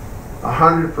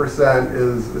 100%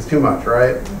 is too much,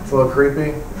 right? It's a little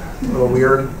creepy, a little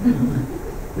weird.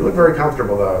 You look very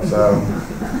comfortable though, so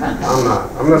I'm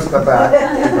not. I'm going to step back.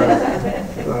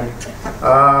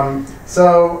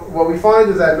 So what we find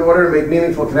is that in order to make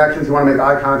meaningful connections, you want to make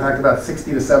eye contact about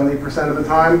 60 to 70% of the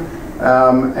time.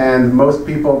 and most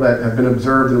people that have been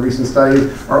observed in recent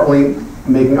studies are only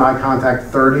making eye contact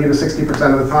 30 to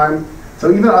 60% of the time.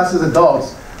 So even us as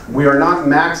adults, we are not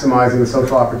maximizing the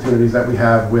social opportunities that we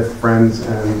have with friends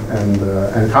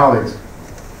and colleagues.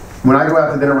 When I go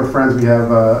out to dinner with friends, we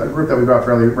have a group that we go out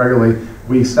fairly regularly.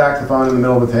 We stack the phone in the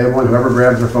middle of the table, and whoever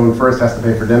grabs their phone first has to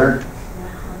pay for dinner.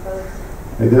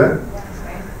 They do that?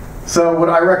 So what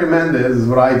I recommend is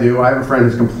what I do. I have a friend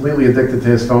who's completely addicted to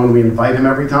his phone. We invite him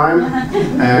every time,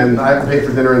 and I haven't paid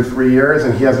for dinner in 3 years,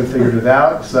 and he hasn't figured it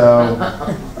out. So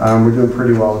we're doing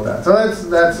pretty well with that. So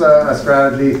that's a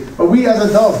strategy. But we as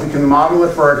adults, we can model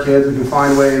it for our kids. We can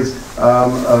find ways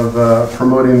of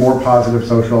promoting more positive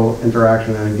social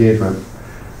interaction and engagement.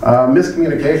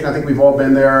 Miscommunication, I think we've all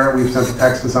been there. We've sent a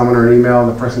text to someone or an email,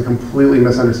 and the person completely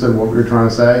misunderstood what we were trying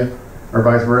to say. Or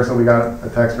vice versa, we got a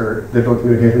text or digital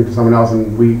communication to someone else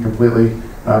and we completely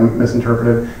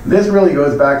misinterpreted. This really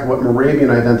goes back to what Moravian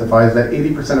identifies, that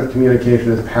 80% of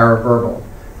communication is paraverbal.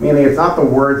 Meaning it's not the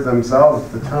words themselves,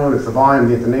 it's the tone, it's the volume,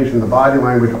 the intonation, the body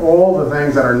language, all the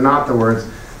things that are not the words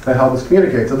that help us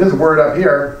communicate. So this word up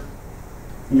here,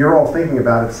 you're all thinking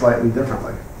about it slightly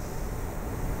differently.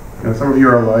 You know, some of you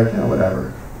are like, yeah,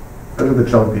 whatever. Those are the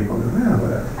chill people. Yeah,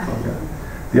 whatever. Okay.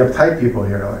 The uptight people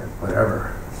here are like,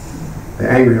 whatever. The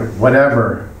angry,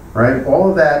 whatever, right? All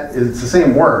of that is the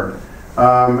same word.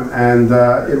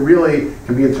 It really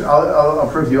can be, I'll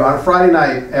prove to you, on a Friday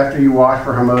night after you wash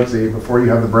for hamotzi, before you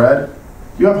have the bread,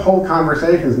 you have whole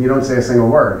conversations and you don't say a single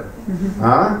word.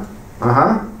 Uh-huh?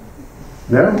 Uh-huh?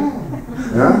 No?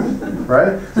 Yeah?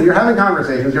 Right? So you're having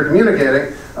conversations, you're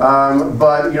communicating,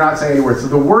 but you're not saying any words. So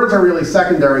the words are really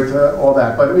secondary to all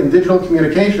that. But in digital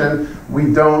communication,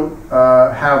 we don't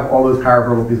have all those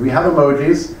paraverbal pieces. We have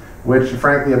emojis, which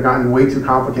frankly have gotten way too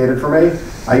complicated for me.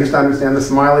 I used to understand the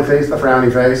smiley face, the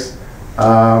frowny face,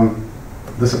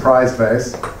 the surprised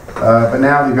face, but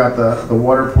now you've got the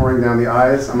water pouring down the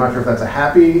eyes. I'm not sure if that's a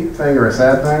happy thing or a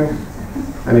sad thing.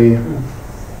 Any?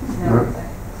 No.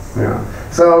 Yeah.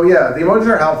 So yeah, the emojis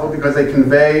are helpful because they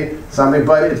convey something,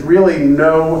 but it's really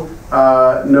no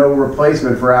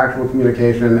replacement for actual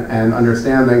communication and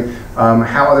understanding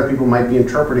how other people might be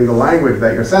interpreting the language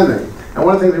that you're sending. And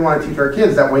one of the things we want to teach our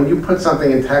kids, that when you put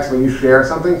something in text, when you share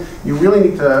something, you really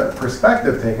need to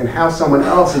perspective take and how someone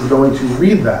else is going to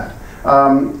read that.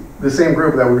 The same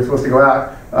group that we were supposed to go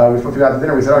out, we were supposed to go out to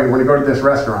dinner, we said, oh, you want to go to this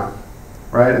restaurant,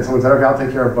 right? And someone said, okay, I'll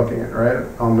take care of booking it, right?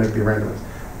 I'll make the arrangements.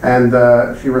 And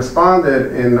she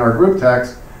responded in our group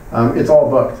text, it's all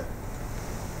booked.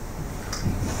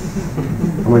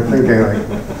 I'm like thinking, like,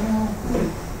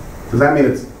 does that mean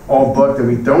it's all booked and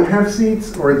we don't have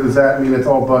seats, or does that mean it's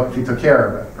all booked, she took care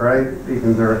of it, right?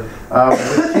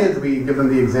 With kids, we give them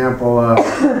the example of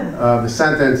the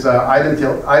sentence, I didn't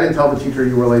tell the teacher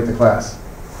you were late to class.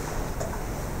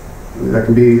 That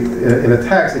can be, in a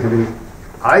text, it can be,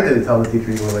 I didn't tell the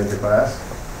teacher you were late to class.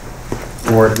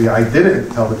 Or it could be, I didn't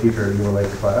tell the teacher you were late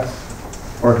to class.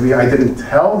 Or it could be, I didn't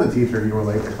tell the teacher you were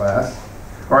late to class.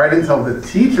 Or I didn't tell the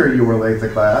teacher you were late to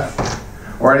class.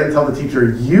 Or I didn't tell the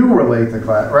teacher you were late to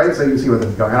class, right? So you see where this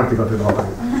is going. I don't have to go through the whole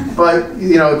thing. But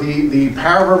you know, the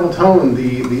paraverbal tone,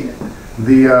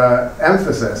 the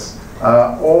emphasis,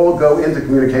 all go into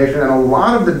communication, and a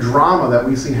lot of the drama that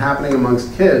we see happening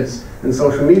amongst kids in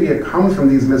social media comes from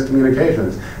these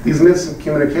miscommunications. These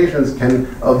miscommunications can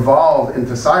evolve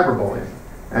into cyberbullying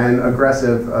and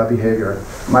aggressive behavior.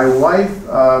 My wife,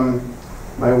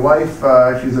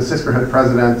 she's a sisterhood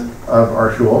president of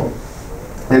our shul.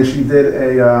 And she did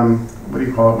a, what do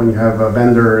you call it when you have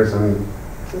vendors and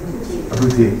a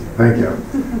boutique? Thank you.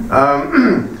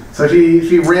 So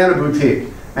she ran a boutique,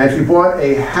 and she bought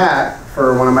a hat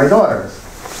for one of my daughters.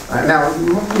 Now,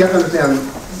 you have to understand,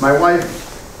 my wife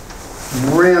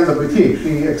ran the boutique.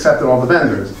 She accepted all the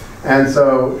vendors. And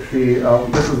so she,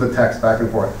 this was the text back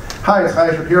and forth. Hi, it's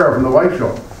Shapiro from the White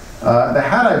Shul. The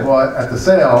hat I bought at the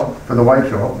sale for the White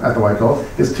Shul,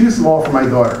 is too small for my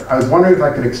daughter. I was wondering if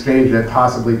I could exchange it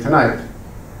possibly tonight.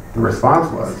 The response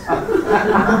was,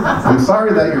 I'm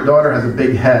sorry that your daughter has a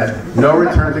big head. No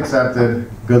returns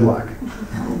accepted. Good luck.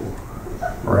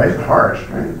 Right? Harsh,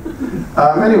 right?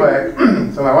 Anyway,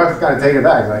 so my wife was kind of taken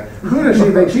aback. Like, who does she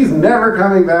think? She's never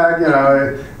coming back, you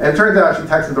know. And it turns out she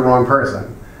texted the wrong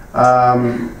person.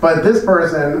 But this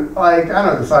person, like, I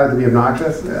don't know, decided to be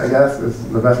obnoxious, I guess, is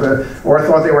the best way, or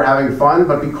thought they were having fun,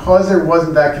 but because there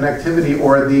wasn't that connectivity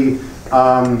or the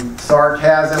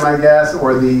sarcasm, I guess,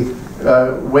 or the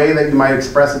way that you might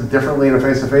express it differently in a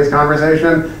face-to-face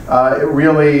conversation, it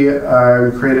really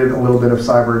created a little bit of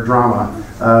cyber drama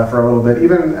for a little bit,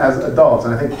 even as adults.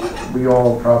 And I think we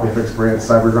all probably have experienced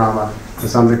cyber drama to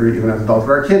some degree, even as adults.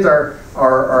 But our kids are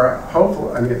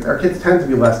hopeful. I mean, our kids tend to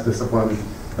be less disciplined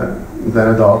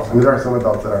than adults. I mean, there are some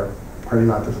adults that are pretty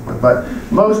not disciplined, but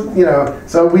most,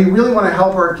 so we really want to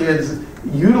help our kids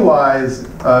utilize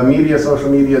media, social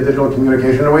media, digital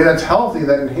communication in a way that's healthy,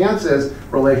 that enhances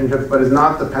relationships, but is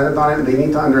not dependent on it. They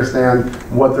need to understand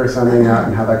what they're sending out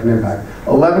and how that can impact.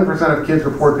 11% of kids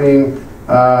report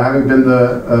having been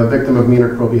the victim of mean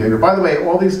or cruel behavior. By the way,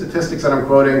 all these statistics that I'm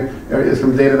quoting is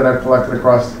from data that I've collected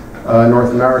across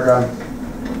North America,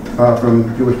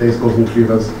 from Jewish day schools and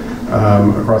yeshivas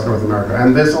across North America.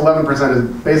 And this 11%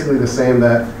 is basically the same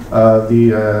that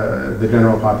the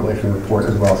general population report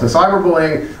as well. So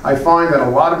cyberbullying, I find that a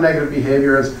lot of negative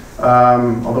behaviors,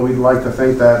 although we'd like to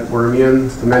think that we're immune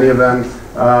to many of them,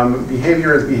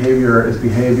 behavior is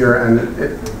behavior, and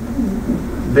it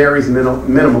varies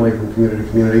minimally from community to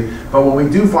community. But what we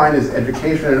do find is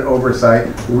education and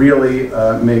oversight really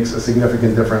makes a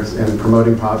significant difference in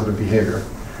promoting positive behavior.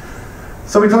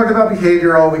 So we talked about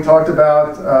behavioral, we talked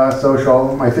about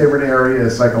social. My favorite area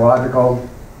is psychological.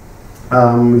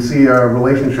 We see a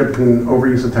relationship between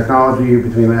overuse of technology,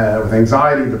 with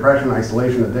anxiety, depression,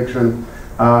 isolation, addiction.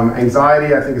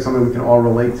 Anxiety, I think, is something we can all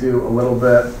relate to a little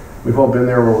bit. We've all been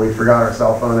there where we forgot our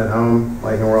cell phone at home,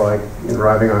 and we're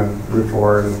driving on Route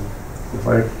 4, and it's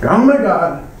like, oh my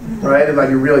God, right? It's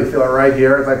like you really feel it right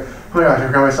here. It's like, oh my gosh, I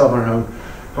forgot my cell phone at home.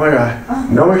 Oh my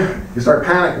God, you start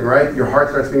panicking, right? Your heart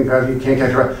starts beating fast, you can't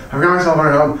catch your breath. I forgot my cell phone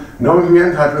at home, no one can get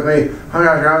in touch with me. Oh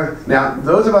my gosh, now,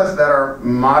 those of us that are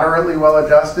moderately well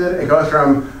adjusted, it goes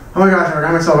from, oh my gosh, I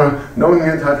forgot my cell phone, no one can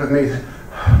get in touch with me.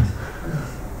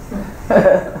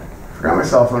 Forgot my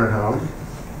cell phone at home.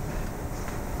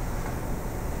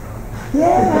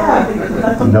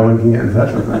 Yeah. No one can get in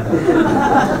touch with me.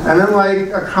 And then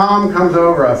a calm comes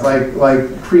over us, like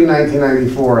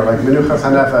pre-1994, like Menuchas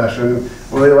HaNefesh, and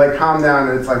we calm down,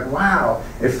 and it's like, wow,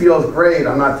 it feels great.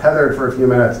 I'm not tethered for a few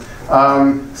minutes.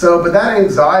 But that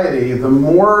anxiety, the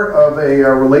more of a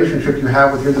relationship you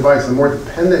have with your device, the more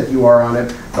dependent you are on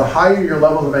it, the higher your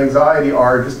levels of anxiety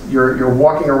are. You're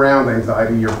walking around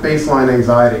anxiety, your baseline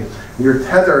anxiety. You're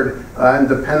tethered and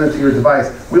dependent to your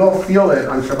device. We all feel it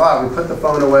on Shabbat. We put the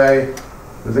phone away.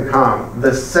 There's a calm.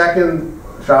 The second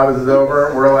Shabbos is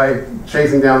over, we're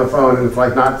chasing down the phone, and it's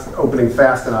not opening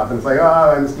fast enough. And it's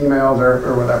oh, I missed emails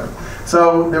or whatever.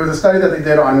 So there was a study that they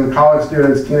did on college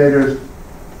students, teenagers,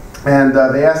 and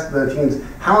they asked the teens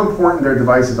how important their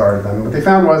devices are to them. What they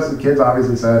found was the kids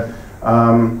obviously said,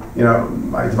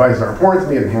 my devices are important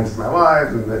to me, it enhances my life,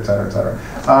 and et cetera, et cetera.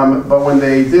 But when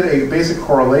they did a basic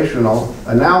correlational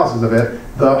analysis of it,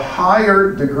 the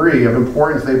higher degree of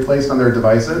importance they placed on their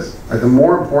devices, the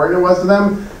more important it was to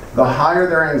them, the higher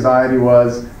their anxiety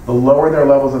was, the lower their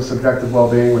levels of subjective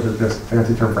well-being, which is just a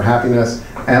fancy term for happiness,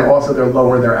 and also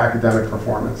lower their academic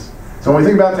performance. So when we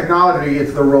think about technology,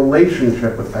 it's the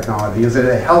relationship with technology. Is it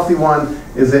a healthy one?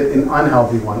 Is it an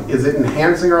unhealthy one? Is it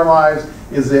enhancing our lives?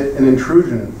 Is it an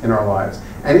intrusion in our lives?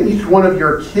 And each one of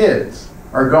your kids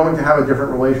are going to have a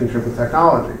different relationship with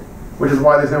technology, which is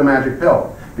why there's no magic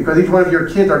pill. Because each one of your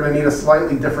kids are going to need a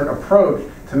slightly different approach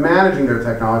to managing their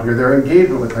technology or their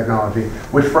engagement with technology,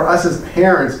 which for us as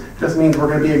parents just means we're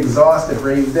going to be exhausted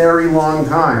for a very long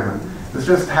time. It's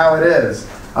just how it is.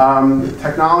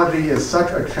 Technology is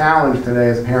such a challenge today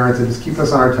as parents. It just keeps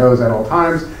us on our toes at all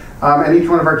times. And each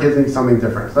one of our kids needs something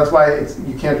different. So that's why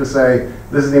you can't just say,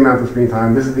 this is the amount of screen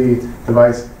time, this is the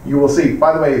device. You will see.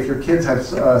 By the way, if your kids have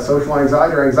social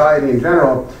anxiety or anxiety in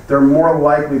general, they're more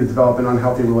likely to develop an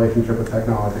unhealthy relationship with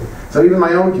technology. So even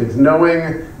my own kids,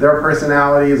 knowing their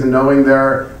personalities and knowing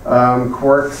their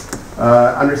quirks,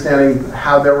 understanding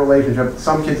how their relationship,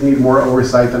 some kids need more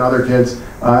oversight than other kids,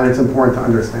 and it's important to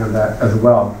understand that as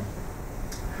well.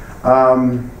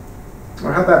 How'd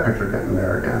that picture get in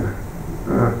there again?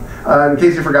 In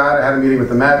case you forgot, I had a meeting with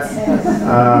the Mets.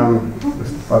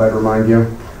 Just thought I'd remind you.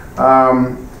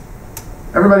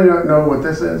 Everybody know what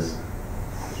this is?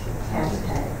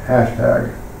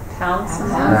 Hashtag. Pound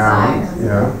sign.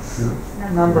 Yeah.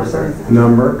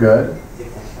 Number, good.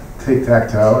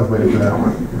 Tic-tac-toe, I was waiting for that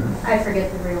one. I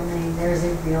forget the real name. There's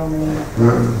a real name.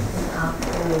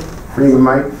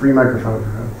 Free microphone.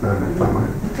 No, it's not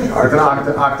mine. It's an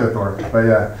octothorpe, but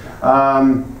yeah.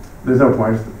 There's no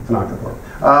point, it's an octothorpe.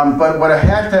 But what a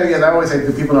hashtag is, I always say,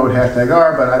 do people know what hashtags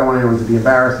are, but I don't want anyone to be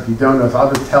embarrassed if you don't know, so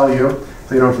I'll just tell you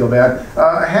so you don't feel bad.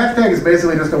 A hashtag is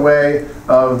basically just a way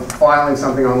of filing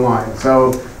something online.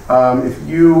 So if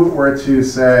you were to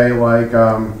say,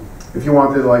 if you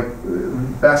wanted,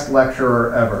 best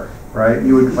lecturer ever, right?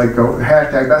 You would go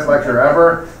hashtag best lecturer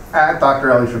ever at Dr.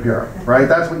 Eli Shapiro, right?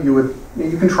 That's what you would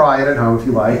You can try it at home if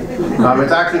you like.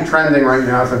 It's actually trending right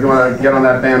now, so if you want to get on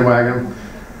that bandwagon.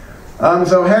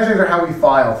 So hashtags are how we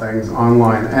file things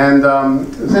online, and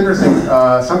it's interesting.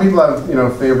 Some people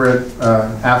have favorite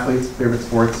athletes, favorite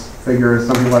sports figures.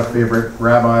 Some people have favorite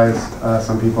rabbis.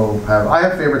 Some people have. I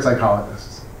have favorite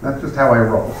psychologists. That's just how I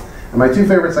roll. And my two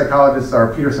favorite psychologists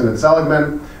are Peterson and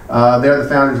Seligman. They're the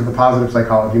founders of the positive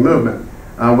psychology movement,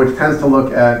 which tends to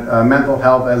look at mental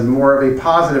health as more of a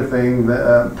positive thing,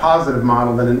 a positive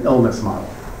model than an illness model.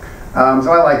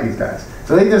 So I like these guys.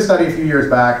 So they did a study a few years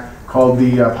back called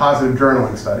the positive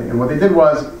journaling study. And what they did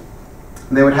was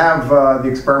they would have the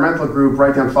experimental group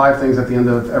write down 5 things at the end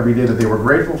of every day that they were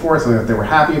grateful for, something that they were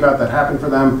happy about that happened for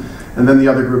them, and then the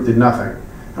other group did nothing.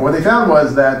 And what they found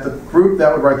was that the group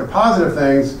that would write the positive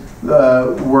things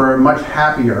were much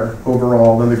happier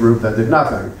overall than the group that did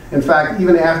nothing. In fact,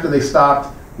 even after they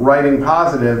stopped writing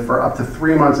positive for up to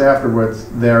 3 months afterwards,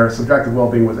 their subjective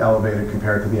well-being was elevated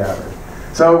compared to the average.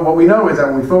 So what we know is that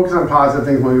when we focus on positive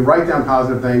things, when we write down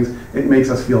positive things, it makes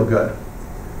us feel good.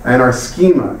 And our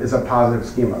schema is a positive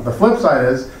schema. The flip side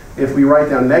is, if we write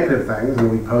down negative things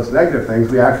and we post negative things,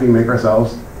 we actually make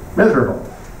ourselves miserable.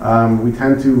 We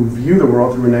tend to view the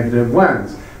world through a negative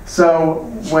lens. So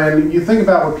when you think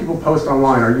about what people post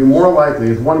online, are you more likely,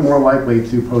 is one more likely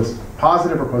to post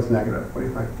positive or post negative? What do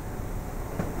you think?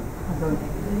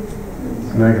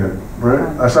 Negative,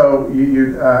 right? So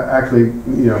you actually,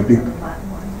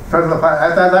 depends on the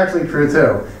platform. That's actually true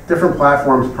too. Different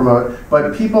platforms promote,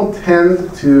 but people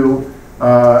tend to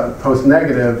post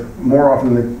negative more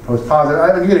often than they post positive.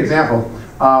 I'll give you an example.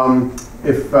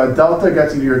 If Delta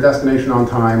gets you to your destination on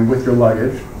time with your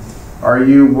luggage, are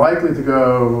you likely to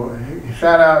go, hey,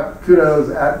 shout out, kudos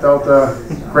at Delta,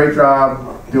 great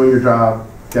job, doing your job,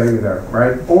 getting you there,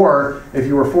 right? Or if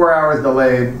you were 4 hours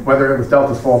delayed, whether it was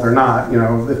Delta's fault or not,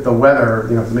 if the weather,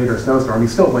 if it's a major snowstorm, you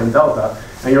still blame Delta,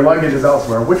 and your luggage is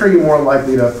elsewhere, which are you more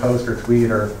likely to post or tweet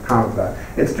or comment about?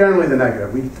 It's generally the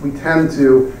negative. We tend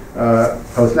to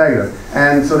post negative.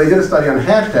 And so they did a study on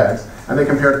hashtags, and they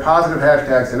compared positive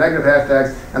hashtags to negative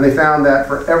hashtags, and they found that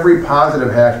for every positive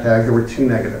hashtag, there were 2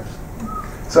 negatives.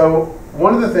 So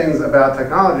one of the things about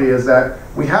technology is that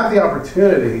we have the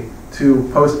opportunity to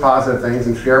post positive things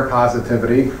and share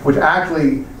positivity, which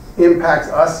actually impacts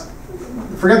us.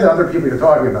 Forget the other people you're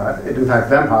talking about. It impacts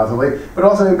them positively, but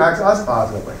also impacts us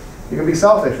positively. You can be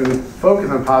selfish and focus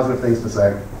on positive things to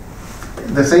say.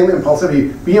 The same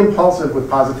impulsivity, be impulsive with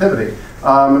positivity.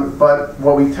 But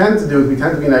what we tend to do is we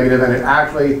tend to be negative, and it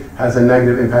actually has a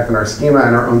negative impact on our schema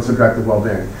and our own subjective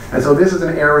well-being. And so this is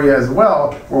an area as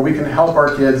well where we can help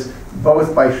our kids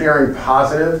both by sharing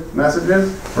positive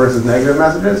messages versus negative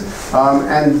messages,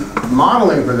 and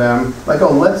modeling for them, like,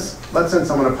 oh, let's send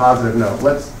someone a positive note.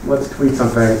 Let's tweet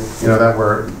something that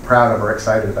we're proud of or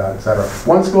excited about, etc.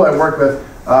 One school I worked with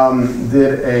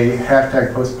did a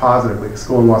hashtag post positive week, a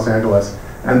school in Los Angeles,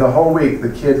 and the whole week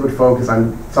the kids would focus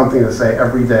on something to say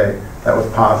every day that was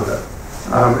positive.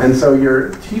 And so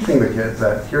you're teaching the kids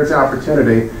that here's an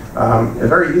opportunity, a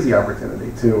very easy opportunity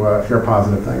to share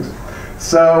positive things.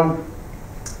 So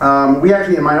we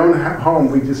actually, in my own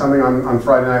home, we do something on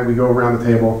Friday night. We go around the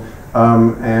table,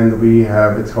 and we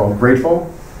have, it's called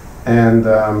Grateful and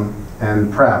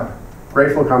Proud.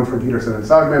 Grateful comes from Peterson and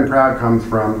Seligman. Proud comes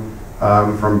from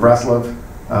Breslov.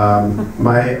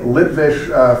 My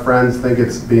Litvish friends think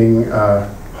it's being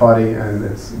haughty and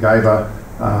it's gaiva,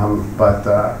 but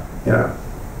a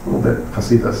little bit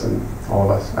Hasidus in all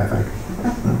of us, I think.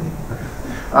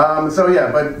 So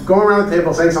yeah, but going around the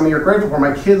table saying something you're grateful for,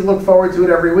 my kids look forward to it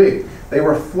every week. They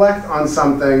reflect on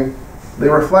something. They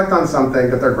reflect on something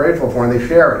that they're grateful for, and they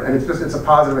share it, and it's a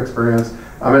positive experience.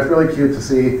 It's really cute to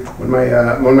see when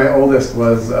my oldest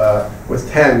was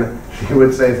 10. She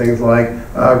would say things like,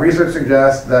 research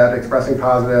suggests that expressing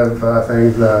positive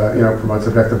things promotes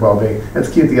subjective well-being. It's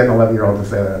cute to get an 11-year-old to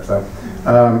say that. So,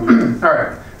 all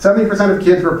right. 70% of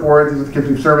kids report, these are the kids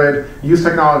we've surveyed, use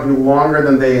technology longer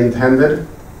than they intended.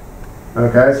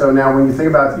 Okay, so now when you think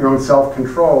about your own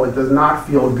self-control, it does not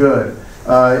feel good.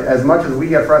 As much as we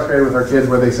get frustrated with our kids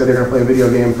where they say they're going to play a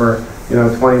video game for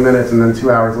 20 minutes and then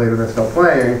 2 hours later they're still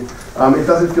playing, it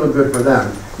doesn't feel good for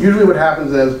them. Usually what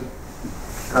happens is,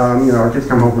 our kids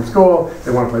come home from school, they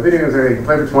want to play video games, they can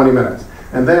play for 20 minutes.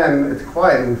 And then it's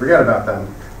quiet and we forget about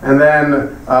them. And then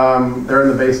they're in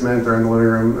the basement or in the living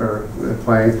room or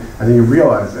playing, and then you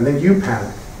realize, and then you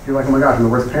panic. You're like, oh my gosh, I'm the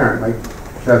worst parent. Like,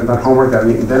 she hasn't done homework, they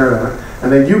haven't eaten dinner.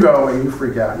 And then you go and you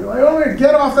freak out. You're like, oh,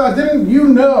 get off that, didn't you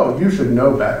know? You should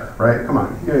know better, right? Come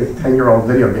on, you get a 10-year-old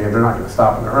video game, they're not going to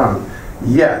stop on their own.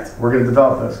 Yet, we're going to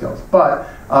develop those skills. But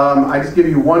I just give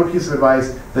you one piece of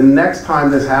advice. The next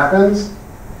time this happens,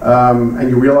 and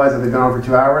you realize that they've been on for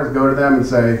 2 hours, go to them and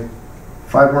say,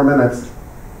 5 more minutes.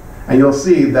 And you'll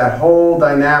see that whole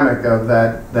dynamic of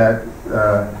that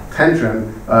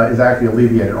tension is actually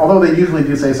alleviated. Although they usually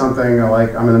do say something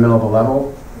like, I'm in the middle of a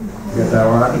level. You get that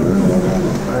one?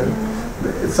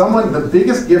 The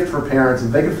biggest gift for parents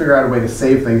is they can figure out a way to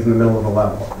save things in the middle of a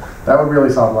level. That would really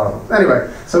solve a lot of them. Anyway,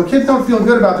 so kids don't feel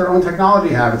good about their own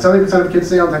technology habits. 70% of kids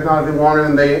stay on technology longer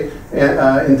than they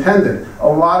intended. A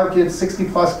lot of kids,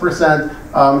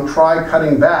 60+%, try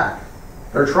cutting back.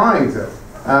 They're trying to.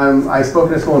 I spoke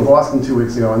in a school in Boston 2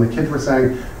 weeks ago, and the kids were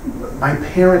saying, my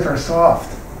parents are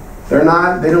soft. They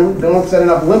don't set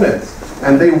enough limits.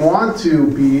 And they want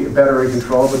to be better in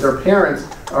control, but their parents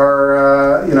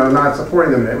are not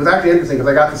supporting them. It was actually interesting because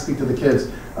I got to speak to the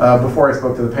kids before I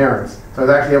spoke to the parents. So I was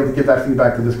actually able to give that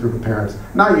feedback to this group of parents.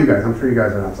 Not you guys, I'm sure you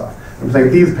guys are not soft. I'm saying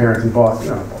these parents in Boston,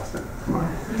 Boston, come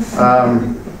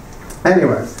on.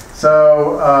 Anyway,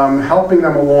 so helping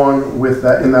them along with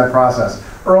that in that process.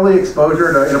 Early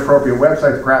exposure to inappropriate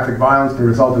websites, graphic violence can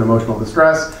result in emotional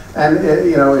distress. And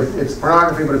it's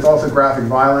pornography, but it's also graphic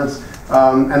violence.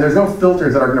 And there's no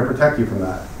filters that are going to protect you from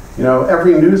that.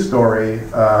 Every news story,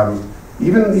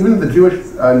 even the Jewish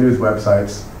news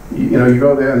websites, you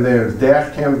go there and there's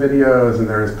dash cam videos and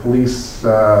there's police,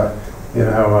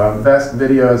 vest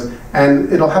videos, and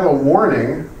it'll have a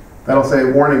warning that'll say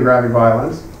warning graphic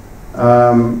violence.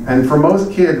 And for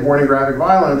most kids, warning graphic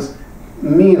violence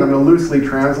means, I'm going to loosely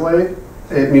translate,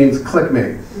 it means click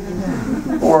me.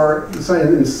 Or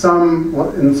in some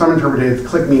interpretations,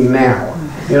 click me now.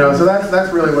 So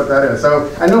that's really what that is. So,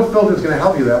 and no filter is going to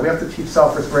help you that. We have to teach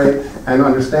self-restraint and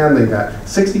understanding that.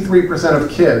 63% of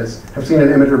kids have seen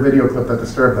an image or video clip that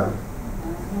disturbed them.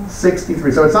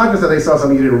 63. So it's not just that they saw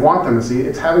something you didn't want them to see,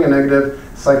 it's having a negative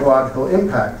psychological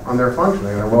impact on their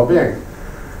functioning and their well-being.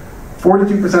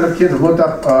 42% of kids have looked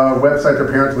up websites their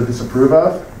parents would disapprove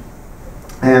of.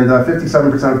 And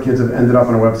 57% of kids have ended up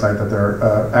on a website that they're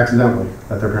accidentally,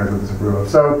 that their parents would disapprove of.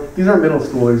 So these are middle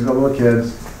schoolers, these are little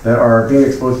kids that are being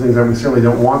exposed to things that we certainly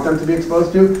don't want them to be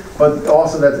exposed to, but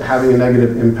also that's having a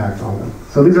negative impact on them.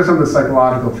 So these are some of the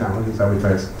psychological challenges that we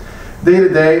face. Day to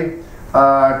day,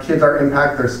 kids are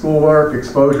impacted their schoolwork,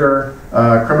 exposure,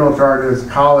 criminal charges,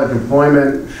 college,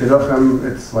 employment, shidduchim.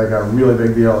 It's like a really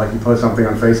big deal. Like you post something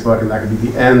on Facebook and that could be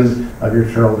the end of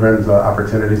your children's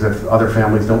opportunities if other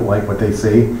families don't like what they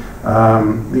see.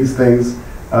 These things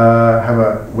have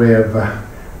a way of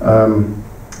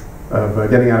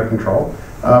getting out of control.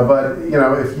 But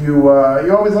if you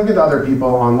always look at other people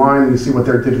online and you see what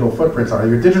their digital footprints are.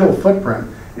 Your digital footprint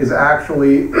is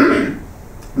actually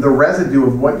the residue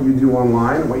of what you do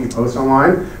online, what you post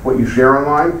online, what you share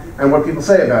online, and what people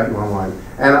say about you online.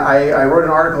 And I wrote an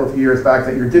article a few years back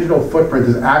that your digital footprint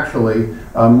is actually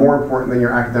more important than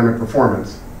your academic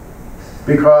performance.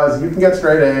 Because you can get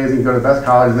straight A's, you can go to the best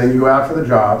college, and then you go out for the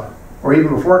job, or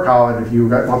even before college if you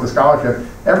want the scholarship.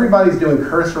 Everybody's doing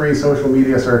cursory social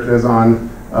media searches on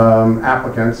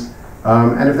applicants,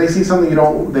 and if they see something they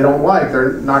don't like,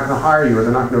 they're not going to hire you or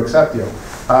they're not going to accept you.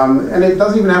 And it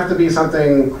doesn't even have to be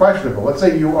something questionable. Let's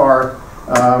say you are,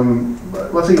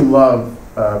 let's say you love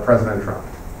President Trump,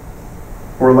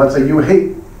 or let's say you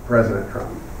hate President Trump.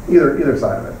 Either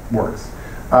side of it works.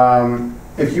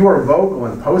 If you are vocal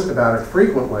and post about it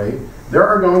frequently, there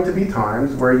are going to be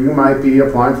times where you might be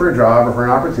applying for a job or for an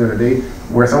opportunity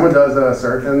where someone does a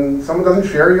search and someone doesn't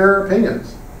share your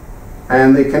opinions.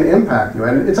 And they can impact you.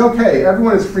 And it's okay,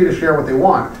 everyone is free to share what they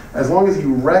want, as long as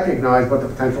you recognize what the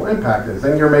potential impact is.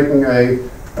 Then you're making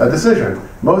a decision.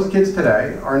 Most kids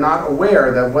today are not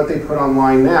aware that what they put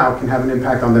online now can have an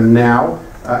impact on them now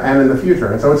and in the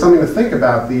future. And so it's something to think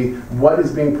about, what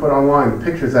is being put online, the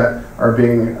pictures that are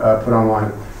being put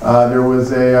online. There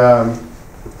was a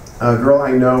girl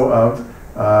I know of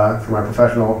from my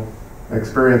professional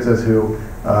experiences who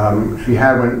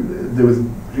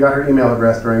she got her email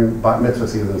address during bat mitzvah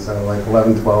season, so like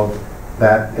 11, 12,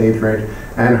 that age range,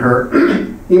 and her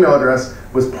email address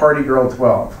was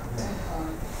partygirl12,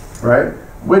 right?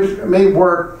 Which may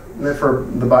work for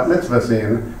the bat mitzvah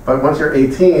scene, but once you're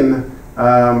 18,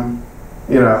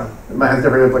 it might have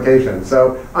different implications.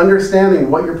 So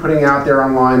understanding what you're putting out there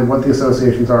online, what the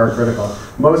associations are critical.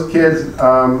 Most kids,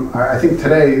 I think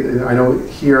today, I know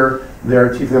here,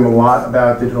 they're teaching them a lot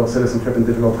about digital citizenship and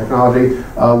digital technology,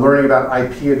 learning about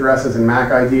IP addresses and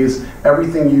MAC IDs.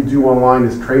 Everything you do online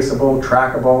is traceable,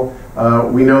 trackable.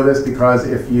 We know this because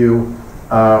if you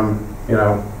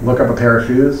look up a pair of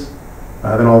shoes,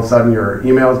 then all of a sudden your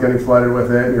email is getting flooded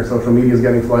with it, and your social media is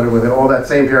getting flooded with it, all that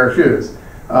same pair of shoes.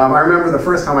 I remember the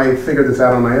first time I figured this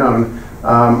out on my own,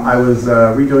 I was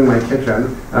redoing my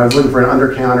kitchen, and I was looking for an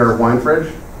under-counter wine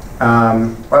fridge.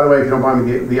 By the way, if you don't buy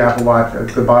me the Apple Watch, a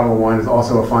good bottle of wine is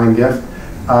also a fine gift.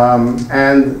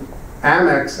 And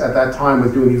Amex at that time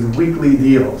was doing these weekly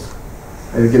deals.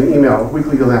 I get an email,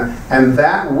 weekly deal now. And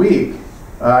that week,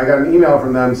 I got an email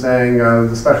from them saying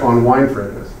there's a special on wine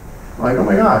fridges. I'm like, oh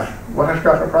my gosh, what has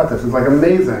got brought this? It's like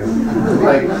amazing.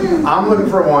 Like, I'm looking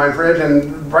for a wine fridge,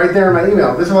 and right there in my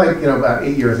email, this is like, about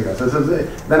 8 years ago. So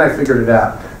then I figured it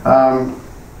out.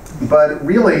 But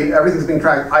really, everything's being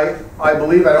tracked. I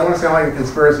believe, I don't want to sound like a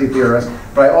conspiracy theorist,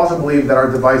 but I also believe that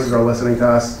our devices are listening to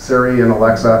us, Siri and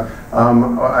Alexa.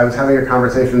 I was having a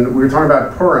conversation, we were talking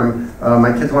about Purim.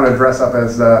 My kids want to dress up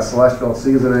as celestial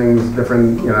seasonings,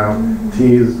 different,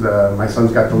 teas. My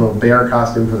son's got the little bear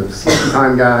costume for the sleepy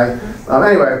time guy.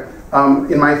 Anyway,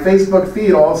 in my Facebook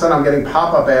feed, all of a sudden I'm getting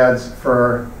pop-up ads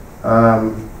for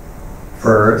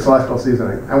celestial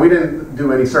seasoning. And we didn't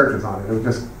do any searches on it. It was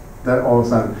just that all of a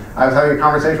sudden. I was having a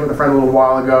conversation with a friend a little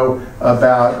while ago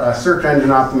about search engine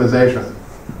optimization.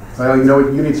 So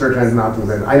you need search engine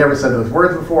optimization. I never said those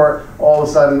words before. All of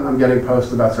a sudden, I'm getting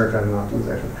posts about search engine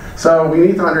optimization. So we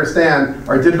need to understand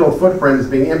our digital footprint is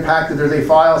being impacted. There's a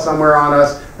file somewhere on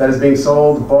us that is being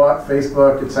sold, bought,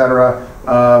 Facebook, etc.,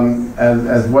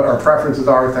 as what our preferences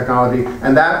are with technology.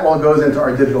 And that all goes into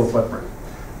our digital footprint.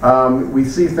 We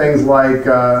see things like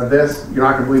this. You're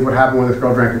not going to believe what happened when this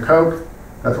girl drank a Coke.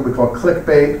 That's what we call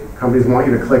clickbait. Companies want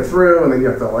you to click through, and then you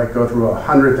have to go through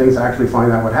 100 things to actually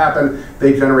find out what happened.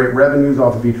 They generate revenues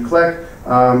off of each click.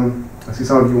 I see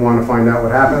some of you want to find out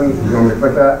what happened. You want me to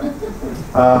click that?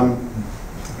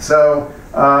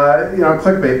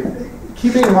 Clickbait.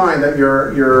 Keeping in mind that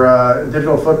your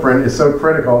digital footprint is so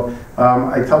critical.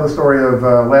 I tell the story of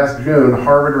last June,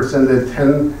 Harvard rescinded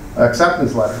 10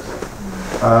 acceptance letters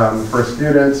for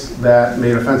students that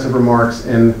made offensive remarks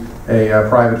in a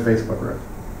private Facebook group.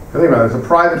 Think about it, it's a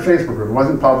private Facebook group, it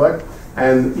wasn't public,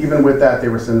 and even with that, they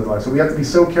rescinded the letter. So we have to be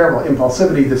so careful.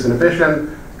 Impulsivity,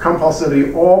 disinhibition,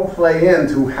 compulsivity all play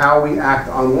into how we act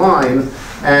online,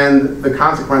 and the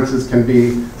consequences can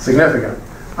be significant.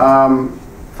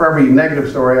 For every negative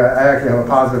story, I actually have a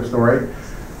positive story.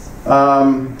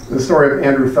 The story of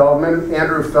Andrew Feldman.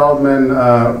 Andrew Feldman,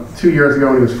 2 years ago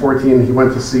when he was 14, he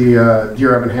went to see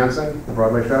Dear Evan Hansen, the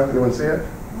Broadway show. Anyone see it?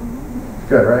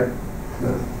 Good, right?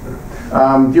 No.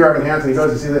 Dear Evan Hansen, he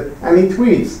goes to see that, and he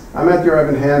tweets, I'm at Dear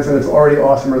Evan Hansen, it's already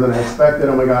awesomer than I expected,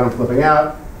 oh my God, I'm flipping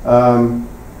out.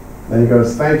 Then he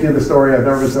goes, thank you, the story, I've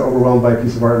never been so overwhelmed by a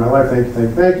piece of art in my life, thank you, thank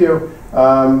you, thank you.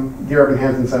 Dear Evan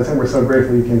Hansen says, we're so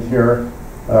grateful you came to hear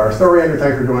our story, Andrew,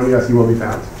 thanks for joining us, you will be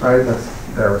found, right? That's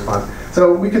their response.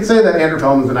 So we could say that Andrew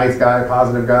Feldman's a nice guy,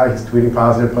 positive guy, he's tweeting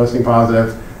positive, posting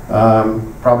positive,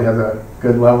 probably has a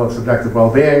good level of subjective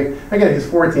well-being. Again, he's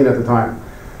 14 at the time.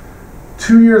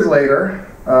 2 years later,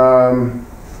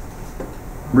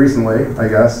 recently, I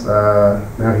guess,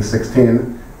 now he's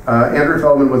 16, Andrew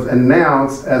Feldman was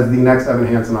announced as the next Evan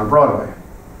Hansen on Broadway.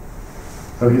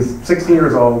 So he's 16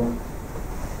 years old,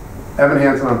 Evan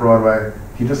Hansen on Broadway.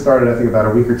 He just started, I think, about a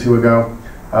week or two ago.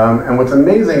 And what's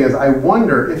amazing is I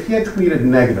wonder if he had tweeted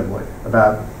negatively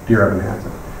about Dear Evan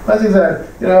Hansen. As he said,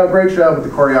 great show, but the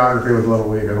choreography was a little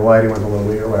weak, or the lighting was a little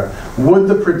weak, or whatever. Would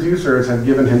the producers have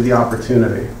given him the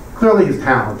opportunity? Clearly he's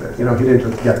talented, he didn't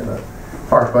just get the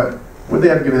part, but would they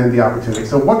have given him the opportunity?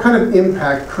 So what kind of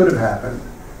impact could have happened?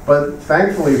 But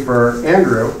thankfully for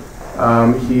Andrew,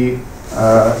 he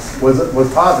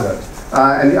was positive.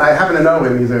 And I happen to know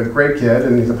him, he's a great kid,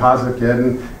 and he's a positive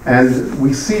kid, and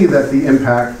we see that the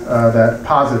impact that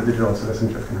positive digital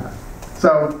citizenship can have.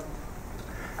 So,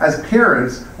 as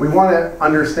parents, we want to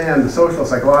understand the social,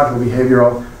 psychological,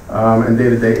 behavioral, and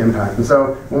day-to-day impact. And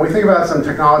so, when we think about some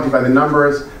technology by the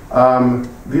numbers,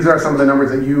 these are some of the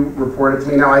numbers that you reported to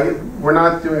me. Now, we're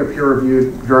not doing a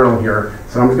peer-reviewed journal here,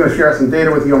 so I'm just going to share some data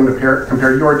with you. I'm going to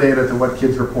compare your data to what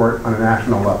kids report on a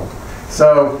national level.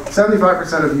 So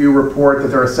 75% of you report that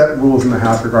there are set rules in the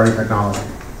house regarding technology.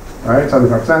 All right,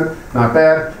 75%, not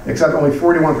bad, except only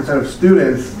 41% of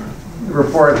students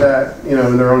report that, in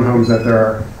their own homes that there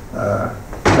are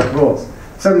set rules.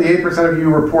 78% of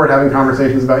you report having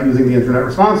conversations about using the internet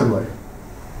responsibly.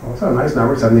 Also a nice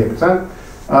number, 78%.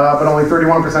 But only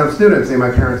 31% of students say my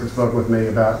parents have spoken with me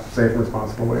about safe and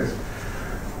responsible ways.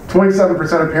 27%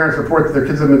 of parents report that their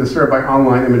kids have been disturbed by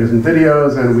online images and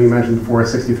videos, and we mentioned before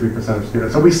 63% of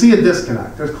students. So we see a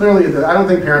disconnect. There's clearly, I don't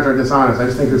think parents are dishonest, I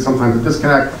just think there's sometimes a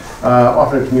disconnect,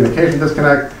 often a communication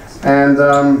disconnect. And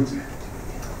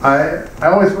I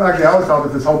always felt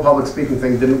that this whole public speaking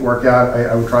thing didn't work out.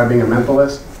 I would try being a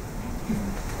mentalist.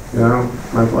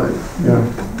 Mentally,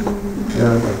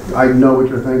 like, I know what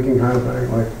you're thinking kind of thing.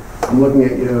 Like, I'm looking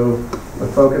at you, but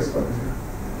focus here.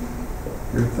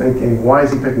 You're thinking, why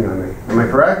is he picking on me? Am I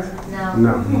correct? No.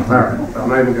 No. All right. So I'm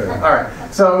not even good. All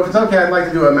right. So if it's okay, I'd like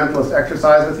to do a mentalist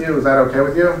exercise with you. Is that okay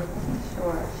with you? Sure.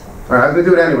 All right. I'm going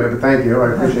to do it anyway, but thank you.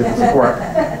 I appreciate the support.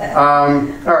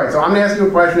 All right. So I'm going to ask you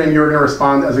a question, and you're going to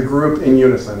respond as a group in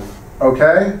unison.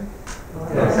 Okay?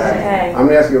 Okay. I'm going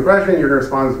to ask you a question, you're going to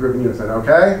respond as a group in unison.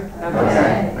 Okay?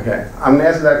 Okay. Okay. I'm going to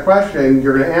ask you that question,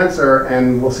 you're going to answer,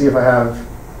 and we'll see if I have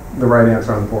the right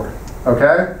answer on the board.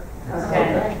 Okay?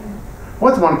 Okay.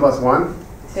 What's 1 plus 1?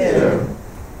 2.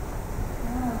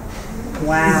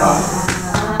 Wow.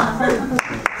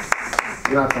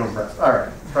 You're not so impressed. All right,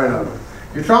 try another one.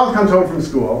 Your child comes home from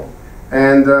school,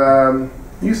 and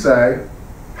you say,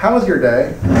 how was your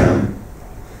day?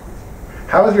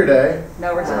 How was your day?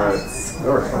 No response.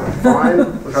 No response. Fine.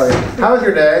 We'll try again. How was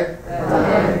your day?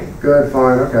 Good,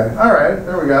 fine, okay. All right,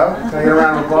 there we go. Can I get a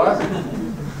round of applause?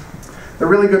 The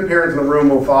really good parents in the room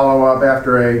will follow up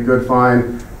after a good,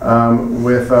 fine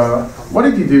with, what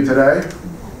did you do today?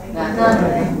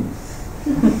 Nothing.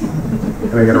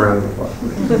 Can I get a round of applause,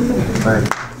 please? Thank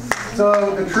you.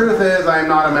 So the truth is, I am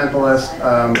not a mentalist.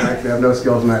 I actually have no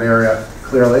skills in that area,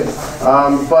 clearly.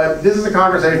 But this is a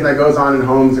conversation that goes on in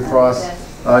homes across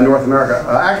North America,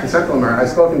 actually Central America. I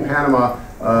spoke in Panama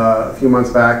a few months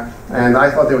back, and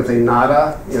I thought they would say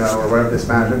nada, or whatever the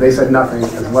Spanish. They said nothing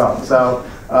as well. So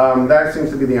that seems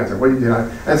to be the answer. What do you do?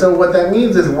 And so what that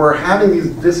means is we're having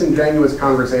these disingenuous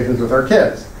conversations with our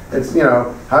kids. It's,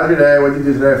 how's your day? What did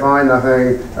you do today? Fine,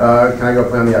 nothing. Can I go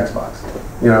play on the Xbox?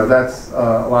 That's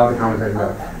a lot of the conversation.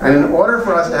 And in order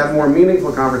for us to have more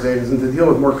meaningful conversations and to deal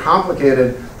with more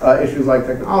complicated issues like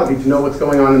technology, to know what's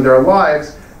going on in their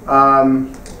lives,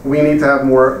 we need to have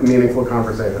more meaningful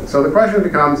conversations. So the question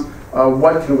becomes,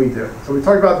 what can we do? So we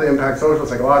talked about the impact, social,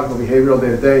 psychological, behavioral,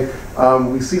 day-to-day.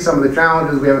 We see some of the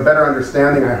challenges. We have a better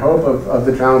understanding, I hope, of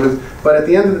the challenges. But at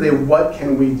the end of the day, what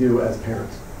can we do as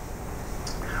parents?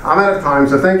 I'm out of time,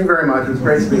 so thank you very much. It was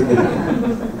great speaking.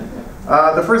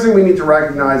 The first thing we need to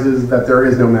recognize is that there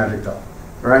is no magic pill,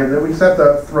 right? That we just have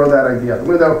to throw that idea out the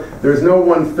window. There's no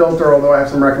one filter, although I have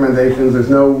some recommendations. There's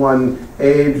no one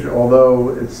age, although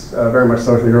it's very much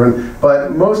socially driven.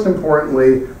 But most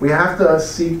importantly, we have to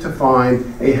seek to find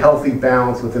a healthy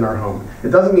balance within our home. It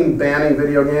doesn't mean banning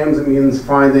video games. It means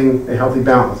finding a healthy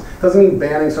balance. It doesn't mean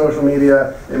banning social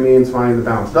media. It means finding the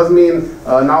balance. It doesn't mean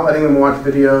not letting them watch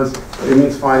videos. It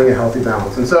means finding a healthy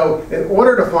balance. And so in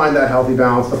order to find that healthy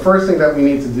balance, the first thing that we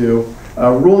need to do,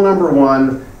 rule number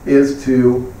 1, is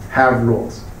to have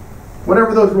rules.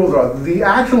 Whatever those rules are. The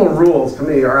actual rules, to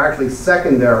me, are actually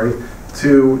secondary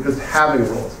to just having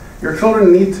rules. Your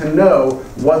children need to know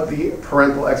what the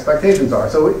parental expectations are.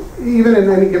 So even in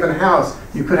any given house,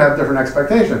 you could have different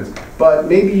expectations. But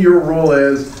maybe your rule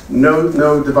is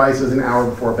no devices an hour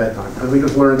before bedtime, because we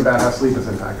just learned about how sleep is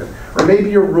impacted. Or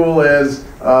maybe your rule is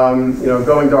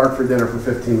going dark for dinner for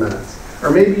 15 minutes. Or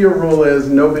maybe your rule is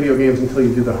no video games until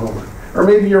you do the homework. Or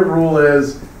maybe your rule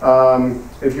is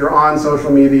if you're on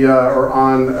social media or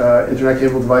on internet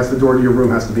cable device, the door to your room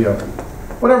has to be open.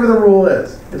 Whatever the rule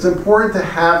is, it's important to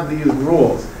have these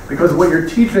rules, because what you're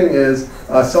teaching is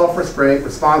self-restraint,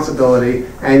 responsibility,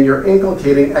 and you're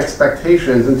inculcating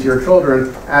expectations into your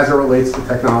children as it relates to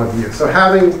technology use. So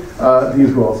having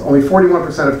these rules. Only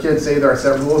 41% of kids say there are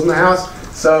set rules in the house,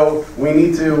 so we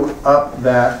need to up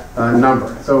that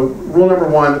number. So rule number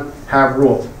 1, have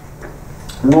rules.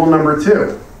 Rule number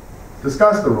 2,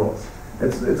 discuss the rules.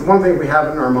 It's one thing we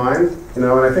have in our mind, and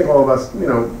I think all of us, we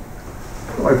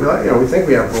think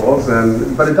we have rules,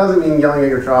 but it doesn't mean yelling at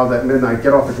your child at midnight,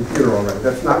 get off the computer already.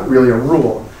 That's not really a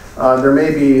rule. There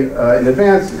may be, in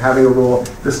advance, having a rule,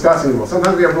 discussing rules.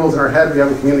 Sometimes we have rules in our head we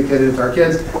haven't communicated it to our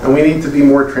kids, and we need to be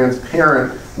more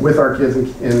transparent with our kids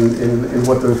in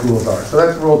what those rules are. So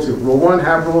that's rule 2. Rule 1,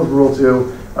 have rules. Rule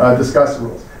 2, discuss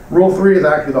rules. Rule 3 is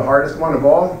actually the hardest one of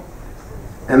all,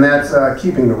 and that's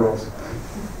keeping the rules.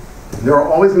 There are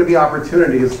always going to be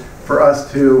opportunities for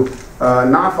us to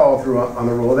not follow through on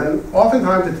the rule. Then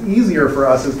oftentimes it's easier for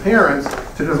us as parents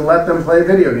to just let them play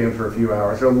video games for a few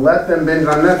hours, or let them binge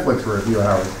on Netflix for a few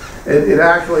hours. It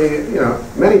actually,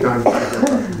 many times it's easier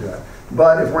for us to do that.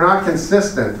 But if we're not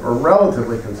consistent, or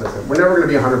relatively consistent, we're never going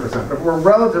to be 100%, but if we're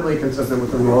relatively consistent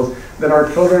with the rules, then our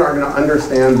children are going to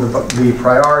understand the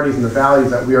priorities and the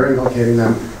values that we are inculcating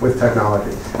them with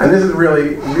technology. And this is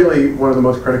really, really one of the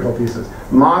most critical pieces.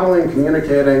 Modeling,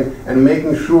 communicating, and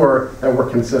making sure that we're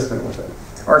consistent with it.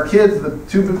 Our kids,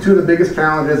 two of the biggest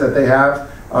challenges that they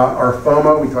have are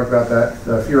FOMO, we talked about that,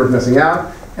 the fear of missing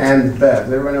out, and BES.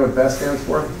 Does everybody know what BES stands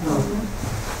for?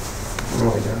 Oh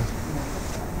my God.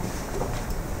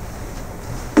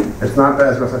 It's not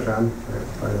BES, Rosh Hashanah.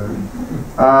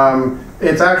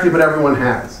 It's actually what everyone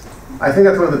has. I think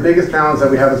that's one of the biggest challenges that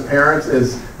we have as parents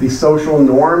is the social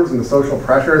norms and the social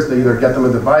pressures to either get them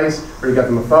a device, or to get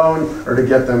them a phone, or to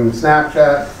get them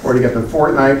Snapchat, or to get them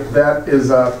Fortnite. That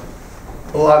is a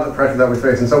lot of the pressure that we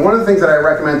face. And so one of the things that I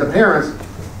recommend to parents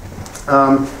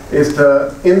is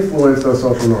to influence those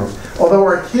social norms. Although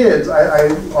our kids, I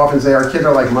often say our kids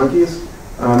are like monkeys,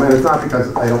 and it's not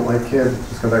because I don't like kids,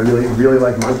 just because I really, really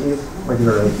like monkeys. Monkeys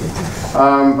are really cute.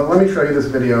 But let me show you this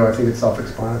video. I think it's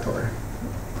self-explanatory.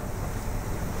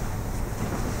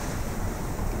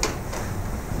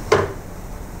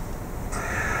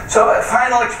 So a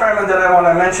final experiment that I want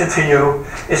to mention to you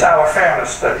is our fairness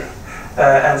study.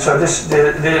 And so this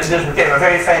became a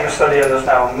very famous study, and there's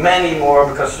now many more,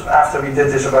 because after we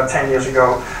did this about 10 years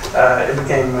ago, it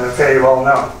became very well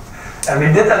known. And we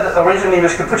did that originally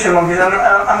with capuchin monkeys, and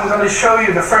I'm going to show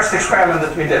you the first experiment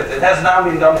that we did. It has now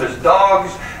been done with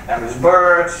dogs, and with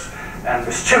birds, and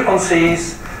with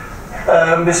chimpanzees,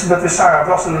 but with Sarah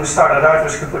Blossom we started out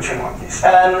with capuchin monkeys.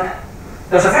 And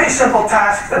there's a very simple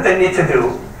task that they need to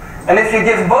do. And if you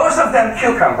give both of them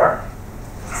cucumber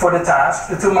for the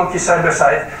task, the two monkeys side by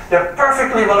side, they're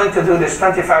perfectly willing to do this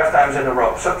 25 times in a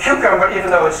row. So cucumber, even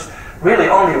though it's really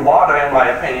only water in my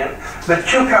opinion, but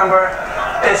cucumber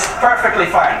is perfectly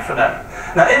fine for them.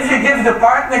 Now if you give the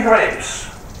partner grapes,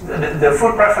 the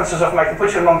food preferences of my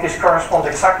capuchin monkeys correspond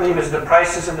exactly with the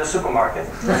prices in the supermarket.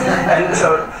 And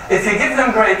so if you give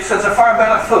them grapes, it's a far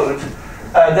better food,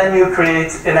 then you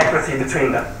create inequity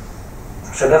between them.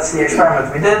 So that's the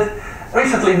experiment we did.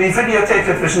 Recently we videotaped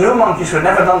it with new monkeys who had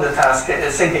never done the task,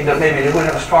 thinking that maybe they would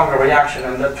have a stronger reaction,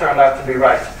 and that turned out to be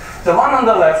right. The one on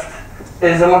the left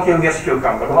is the monkey who gets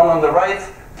cucumber. The one on the right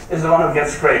is the one who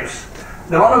gets grapes.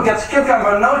 The one who gets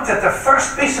cucumber, note that the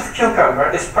first piece of cucumber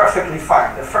is perfectly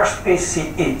fine. The first piece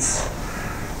she eats.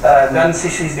 Then she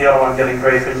sees the other one getting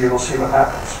grape, and you will see what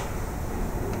happens.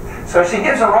 So she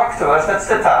gives a rock to us, that's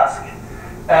the task.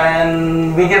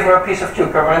 And we give her a piece of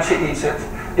cucumber and she eats it.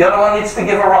 The other one needs to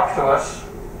give a rock to us.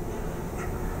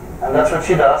 And that's what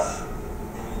she does.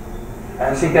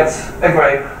 And she gets a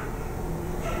grape.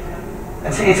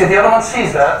 And she eats it. The other one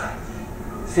sees that.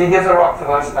 She gives a rock to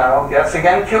us now, gets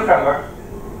again cucumber.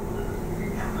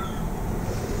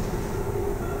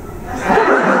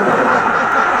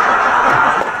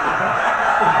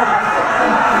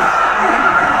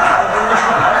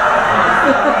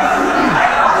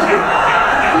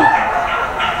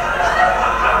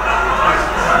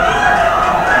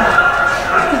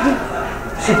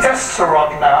 She tests the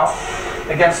rock now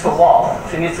against the wall.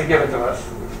 She needs to give it to us.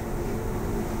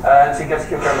 And she gets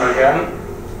cucumber again.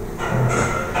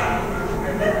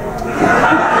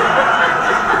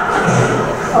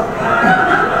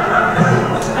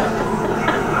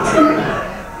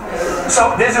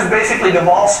 So this is basically the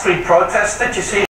Wall Street protest that you see.